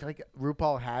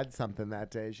RuPaul had something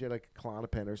that day. She had like a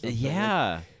Klonopin or something.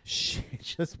 Yeah. Like, she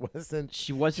just wasn't.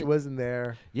 She wasn't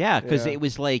there. Yeah, because it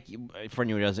was like, for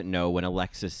anyone who doesn't know, when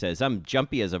Alexis says, "I'm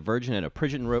jumpy as a virgin at a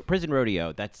prison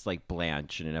rodeo," that's like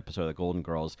Blanche in an episode of The Golden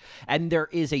Girls. And there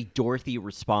is a Dorothy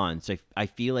response. I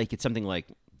feel like it's something like,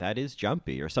 "That is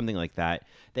jumpy," or something like that.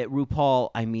 That RuPaul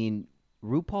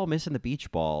missing the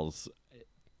beach balls.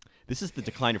 This is the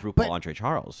decline of RuPaul Andre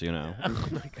Charles, Oh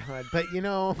my God!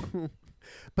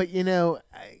 But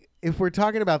if we're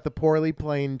talking about the poorly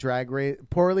placed drag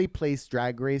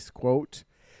race quote,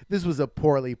 this was a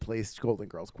poorly placed Golden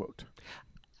Girls quote.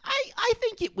 I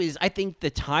think it was. I think the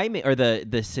timing or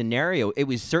the scenario. It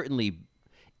was certainly.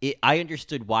 I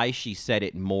understood why she said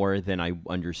it more than I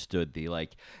understood the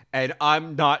like. And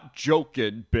I'm not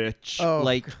joking, bitch. Oh,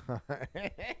 like. God.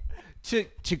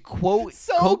 To quote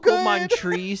so Coco good.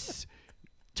 Montrese,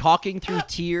 talking through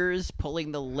tears,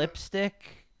 pulling the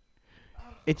lipstick.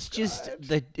 It's just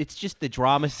the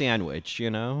drama sandwich,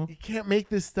 You can't make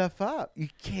this stuff up. You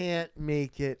can't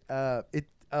make it up.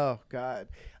 Oh God.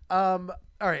 All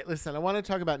right, listen. I want to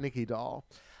talk about Nikki Doll.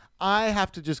 I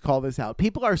have to just call this out.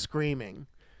 People are screaming.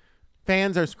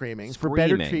 Fans are screaming for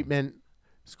better treatment.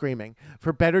 Screaming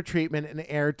for better treatment and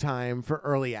airtime for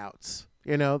early outs.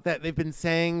 That they've been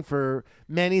saying for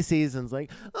many seasons,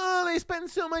 like, oh, they spend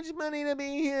so much money to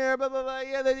be here, blah, blah, blah.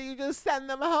 Yeah, that you just send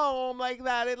them home like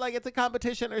that. It's a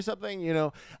competition or something,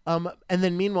 And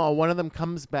then meanwhile, one of them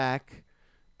comes back.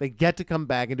 They get to come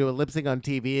back and do a lip sync on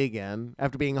TV again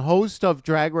after being host of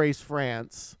Drag Race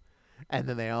France. And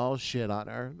then they all shit on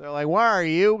her. They're like, why are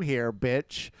you here,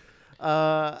 bitch?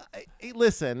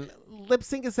 Listen, Lip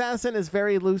Sync Assassin is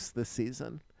very loose this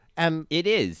season. And it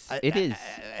is. And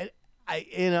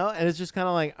it's just kind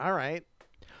of like, all right.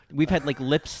 We've had like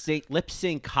lip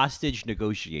sync hostage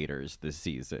negotiators this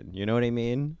season. You know what I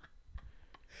mean?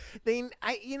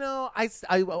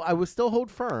 I will still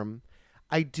hold firm.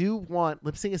 I do want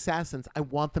Lip Sync Assassins. I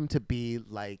want them to be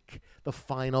like the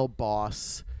final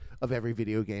boss of every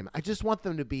video game. I just want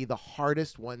them to be the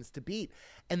hardest ones to beat.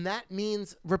 And that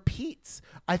means repeats.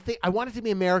 I want it to be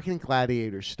American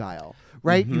Gladiator style,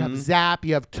 right? You have Zap,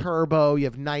 you have Turbo, you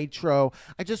have Nitro.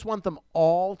 I just want them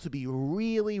all to be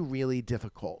really, really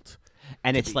difficult.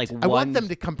 And it's like I want them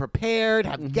to come prepared,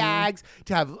 have gags,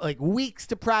 to have like weeks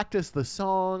to practice the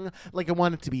song. Like I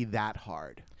want it to be that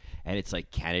hard. And it's like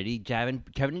Kennedy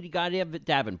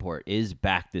Davenport is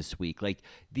back this week. Like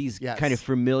these kind of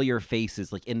familiar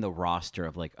faces, like in the roster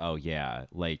of like, oh yeah,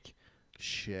 like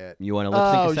shit. You want to lip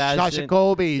sync assassin? Sasha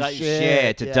Colby.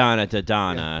 Shit.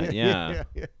 Tadana.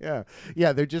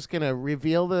 Yeah. They're just gonna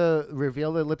reveal the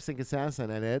lip sync assassin,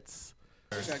 and it's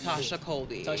Tasha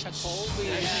Colby.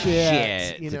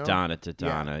 Shit.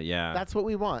 Tadana. Yeah. That's what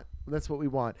we want.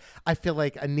 I feel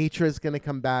like Anitra is going to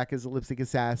come back as a lip sync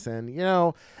assassin. You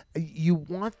know, you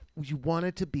want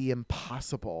it to be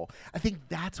impossible. I think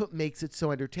that's what makes it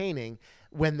so entertaining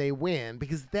when they win,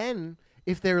 because then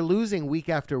if they're losing week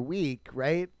after week,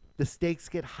 right, the stakes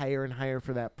get higher and higher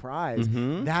for that prize.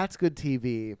 That's good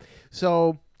TV.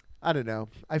 So I don't know.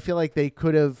 I feel like they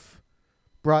could have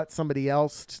brought somebody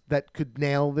else that could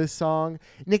nail this song.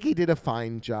 Nikki did a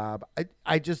fine job.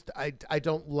 I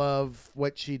don't love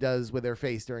what she does with her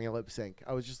face during a lip sync.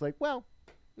 I was just like, well,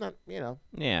 not,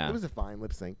 Yeah. It was a fine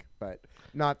lip sync, but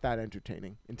not that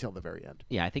entertaining until the very end.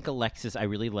 Yeah, I think Alexis, I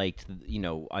really liked,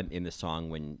 in the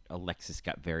song when Alexis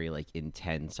got very like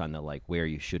intense on the like where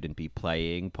you shouldn't be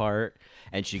playing part,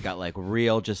 and she got like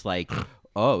real, just like,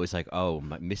 oh, it was like, oh,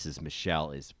 Mrs.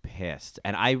 Michelle is pissed.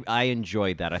 And I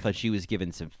enjoyed that. I thought she was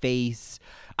given some face.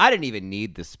 I didn't even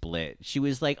need the split. She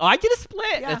was like, oh, I did a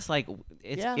split. Yeah. It's like,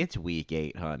 it's week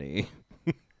 8, honey.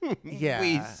 Yeah.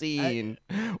 We've seen.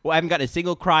 Well, I haven't got a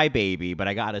single crybaby, but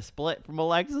I got a split from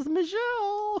Alexis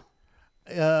Michelle.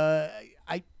 It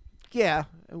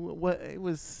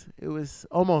was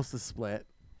almost a split.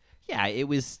 Yeah, it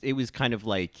was kind of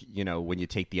like, when you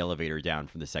take the elevator down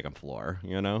from the second floor,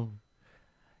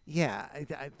 Yeah,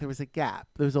 there was a gap.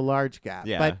 There was a large gap.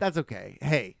 Yeah. But that's okay.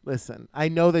 Hey, listen, I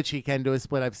know that she can do a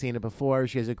split. I've seen it before.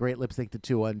 She has a great lip sync to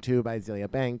 212 by Azealia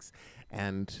Banks,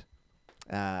 and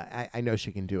I know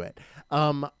she can do it.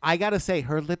 I got to say,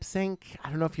 her lip sync, I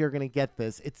don't know if you're going to get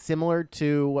this. It's similar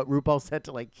to what RuPaul said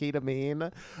to, like, Kita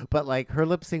Mean, but, like, her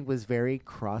lip sync was very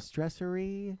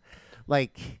cross-dressery.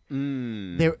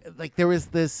 There was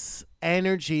this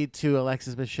energy to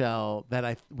Alexis Michelle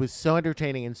that was so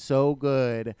entertaining and so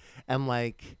good and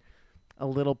like a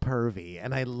little pervy,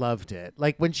 and I loved it.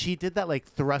 Like when she did that like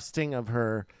thrusting of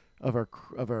her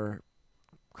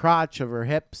crotch, of her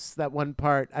hips, that one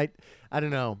part, I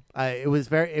don't know. It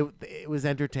was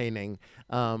entertaining.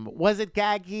 Was it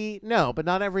gaggy? No, but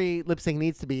not every lip sync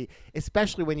needs to be,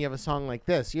 especially when you have a song like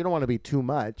this. You don't want to be too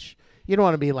much. You don't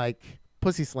want to be like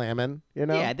pussy slamming,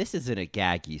 Yeah, this isn't a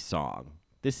gaggy song.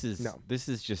 This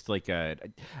is just like I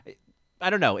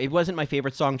don't know. It wasn't my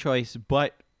favorite song choice,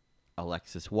 but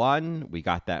Alexis won. We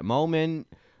got that moment.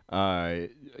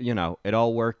 It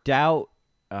all worked out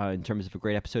in terms of a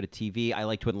great episode of TV. I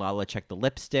liked when Lala checked the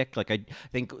lipstick. Like I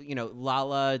think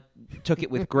Lala took it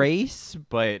with grace,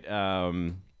 but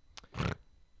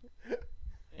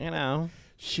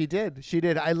she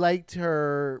did. I liked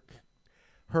her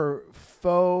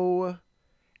faux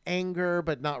anger,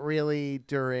 but not really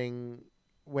during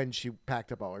when she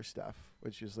packed up all her stuff,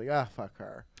 which she was like, fuck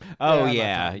her. Oh,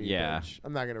 yeah. yeah.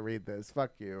 I'm not going to read this.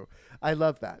 Fuck you. I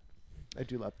love that. I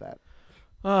do love that.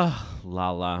 Oh,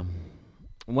 Lala.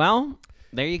 Well,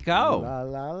 there you go. La,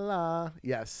 la, la.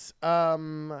 Yes.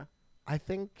 I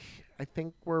think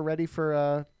we're ready for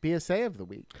a BSA of the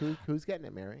week. Who's getting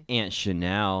it, Mary? Aunt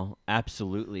Chanel.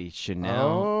 Absolutely.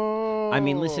 Chanel. Oh. I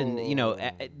mean, listen,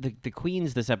 the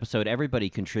queens this episode, everybody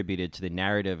contributed to the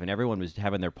narrative and everyone was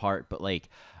having their part. But, like,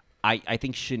 I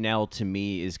think Chanel, to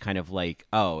me, is kind of like,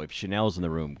 oh, if Chanel's in the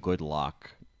room, good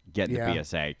luck getting the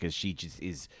BSA, because she just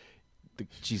is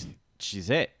she's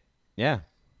it. Yeah.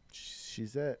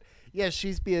 She's it. Yeah,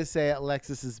 she's BSA.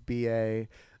 Alexis is BA.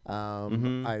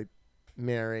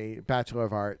 Mary, Bachelor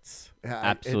of Arts.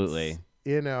 Absolutely.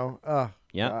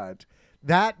 God.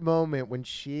 That moment when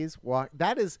she's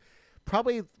that is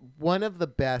probably one of the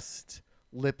best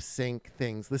lip sync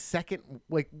things. The second,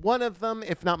 like one of them,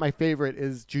 if not my favorite,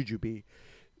 is Jujubee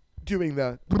doing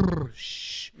the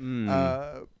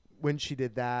when she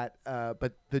did that.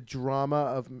 But the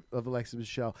drama of Alexis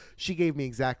Michelle, she gave me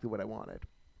exactly what I wanted.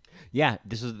 Yeah,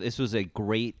 this was a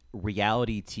great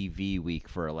reality TV week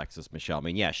for Alexis Michelle. I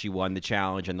mean, yeah, she won the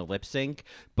challenge and the lip sync,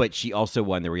 but she also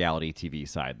won the reality TV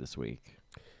side this week.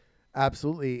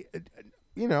 Absolutely.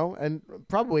 You know, and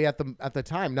probably at the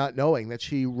time not knowing that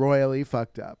she royally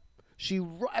fucked up.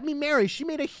 Mary, she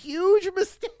made a huge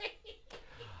mistake.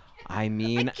 I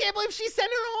mean, I can't believe she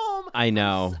sent her home. I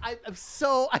know. I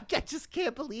just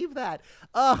can't believe that.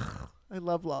 Ugh, I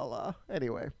love Lala.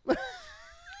 Anyway.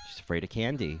 She's afraid of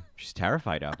Candy. She's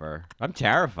terrified of her. I'm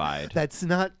terrified. That's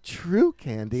not true,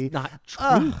 Candy. It's not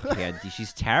true, Candy.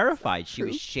 She's terrified. She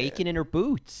was shaking in her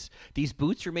boots. These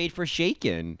boots are made for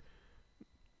shaking.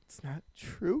 It's not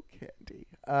true, Candy.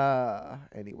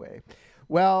 Anyway.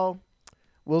 Well,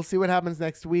 we'll see what happens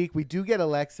next week. We do get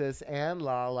Alexis and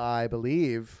Lala, I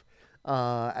believe,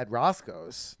 at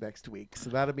Roscoe's next week. So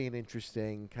that'll be an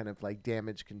interesting kind of like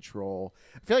damage control.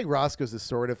 I feel like Roscoe's is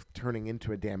sort of turning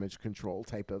into a damage control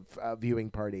type of viewing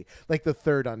party, like the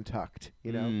third Untucked,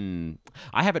 you know?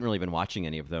 I haven't really been watching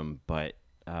any of them, but,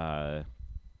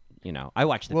 you know, I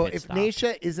watched the Well, pit if stop.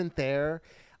 Naisha isn't there,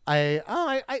 I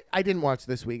didn't watch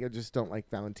this week. I just don't like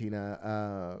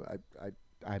Valentina.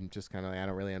 I'm just kind of, I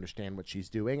don't really understand what she's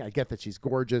doing. I get that she's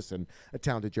gorgeous and a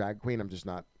talented drag queen. I'm just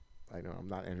not, I'm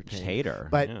not entertained. Just hate her.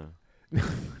 But, yeah.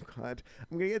 God,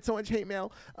 I'm going to get so much hate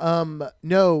mail.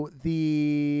 No,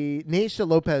 the Naisha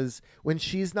Lopez, when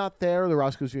she's not there, the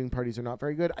Roscoe's viewing parties are not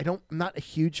very good. I'm not a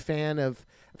huge fan of,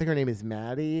 I think her name is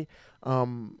Maddie.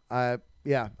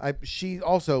 She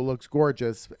also looks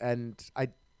gorgeous, and I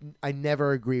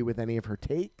never agree with any of her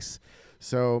takes.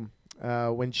 So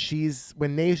when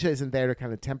Naisha isn't there to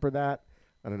kind of temper that,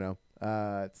 I don't know.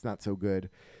 It's not so good.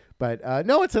 But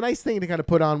no, it's a nice thing to kind of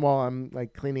put on while I'm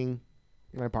like cleaning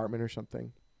my apartment or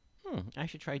something. I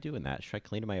should try doing that. Should I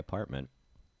clean my apartment?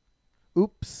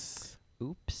 Oops.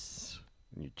 Your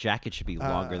jacket should be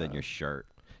longer than your shirt.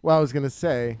 Well, I was going to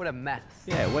say. What a mess.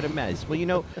 Yeah, what a mess. Well, you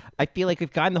know, I feel like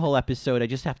we've gotten the whole episode. I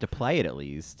just have to play it at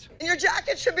least. And your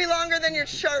jacket should be longer than your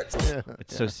shirt.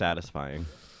 It's so satisfying.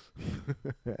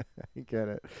 I get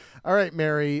it. All right,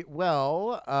 Mary.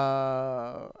 Well,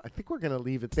 I think we're going to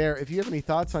leave it there. If you have any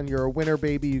thoughts on your winner,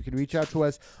 baby, you can reach out to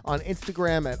us on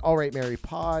Instagram at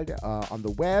AllRightMaryPod, on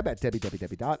the web at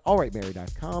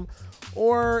www.allrightmary.com,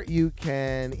 or you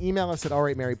can email us at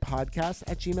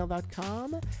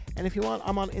allrightmarypodcast@gmail.com. And if you want,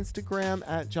 I'm on Instagram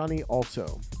at Johnny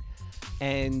Also.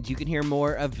 And you can hear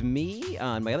more of me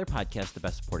on my other podcast, The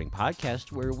Best Supporting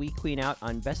Podcast, where we queen out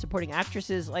on Best Supporting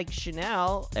Actresses like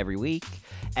Chanel every week.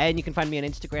 And you can find me on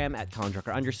Instagram at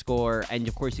ColinDrucker_. And,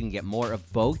 of course, you can get more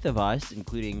of both of us,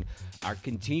 including our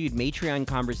continued Matreon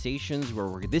conversations,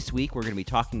 where this week we're going to be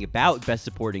talking about Best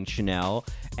Supporting Chanel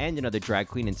and another drag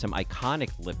queen and some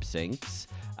iconic lip syncs.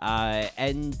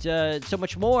 And so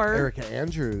much more. Erica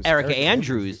Andrews,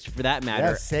 for that matter.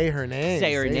 Yes, say her name.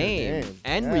 Say her name.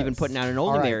 And we're even putting out an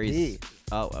Only Marys.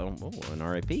 An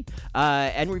RIP.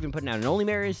 And we're even putting out an Only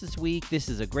Marys this week. This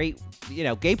is a great,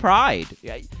 gay pride.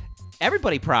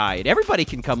 Everybody pride. Everybody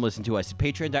can come listen to us at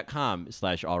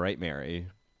patreon.com/allrightmary.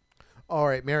 All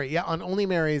right, Mary. Yeah, on Only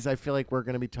Marys, I feel like we're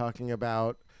going to be talking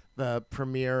about the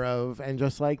premiere of And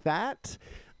Just Like That.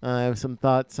 I have some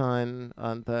thoughts on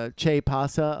the Che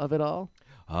Pasa of it all.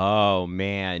 Oh,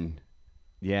 man.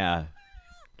 Yeah.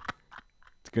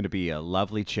 It's going to be a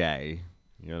lovely Che,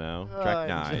 Track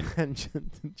 9.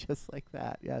 And just like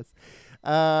that, yes.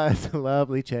 It's a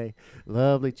lovely Che.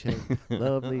 Lovely Che.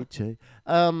 Lovely Che.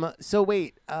 So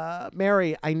wait,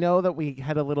 Mary, I know that we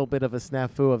had a little bit of a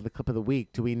snafu of the clip of the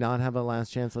week. Do we not have a Last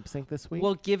Chance lip sync this week?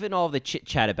 Well, given all the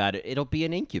chit-chat about it, it'll be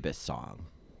an Incubus song.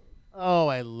 Oh,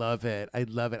 I love it. I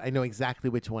love it. I know exactly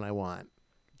which one I want.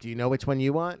 Do you know which one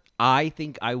you want? I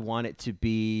think I want it to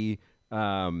be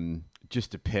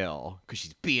Just a Pill, because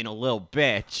she's being a little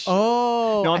bitch.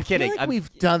 Oh, no, I'm kidding. I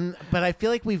feel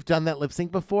like we've done that lip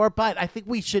sync before, but I think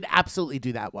we should absolutely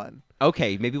do that one.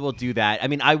 Okay, maybe we'll do that. I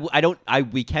mean,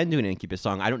 we can do an Incubus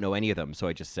song. I don't know any of them, so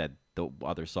I just said the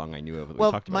other song I knew of that we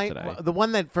talked about today. The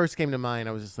one that first came to mind,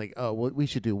 I was just like, oh, well, we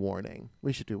should do Warning.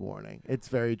 It's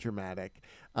very dramatic.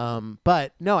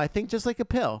 But no, I think Just Like a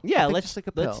Pill. Yeah, let's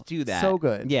do that. So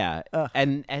good. Yeah.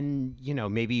 And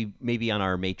maybe on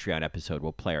our Matreon episode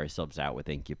we'll play ourselves out with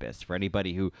Incubus. For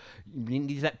anybody who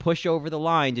needs that push over the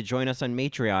line to join us on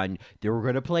Matreon, we're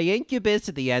going to play Incubus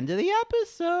at the end of the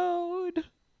episode.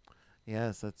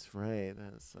 Yes, that's right.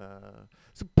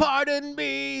 So pardon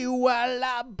me while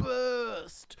I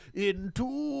burst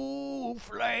into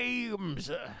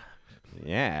flames.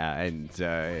 Yeah, and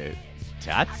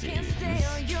Tatsi.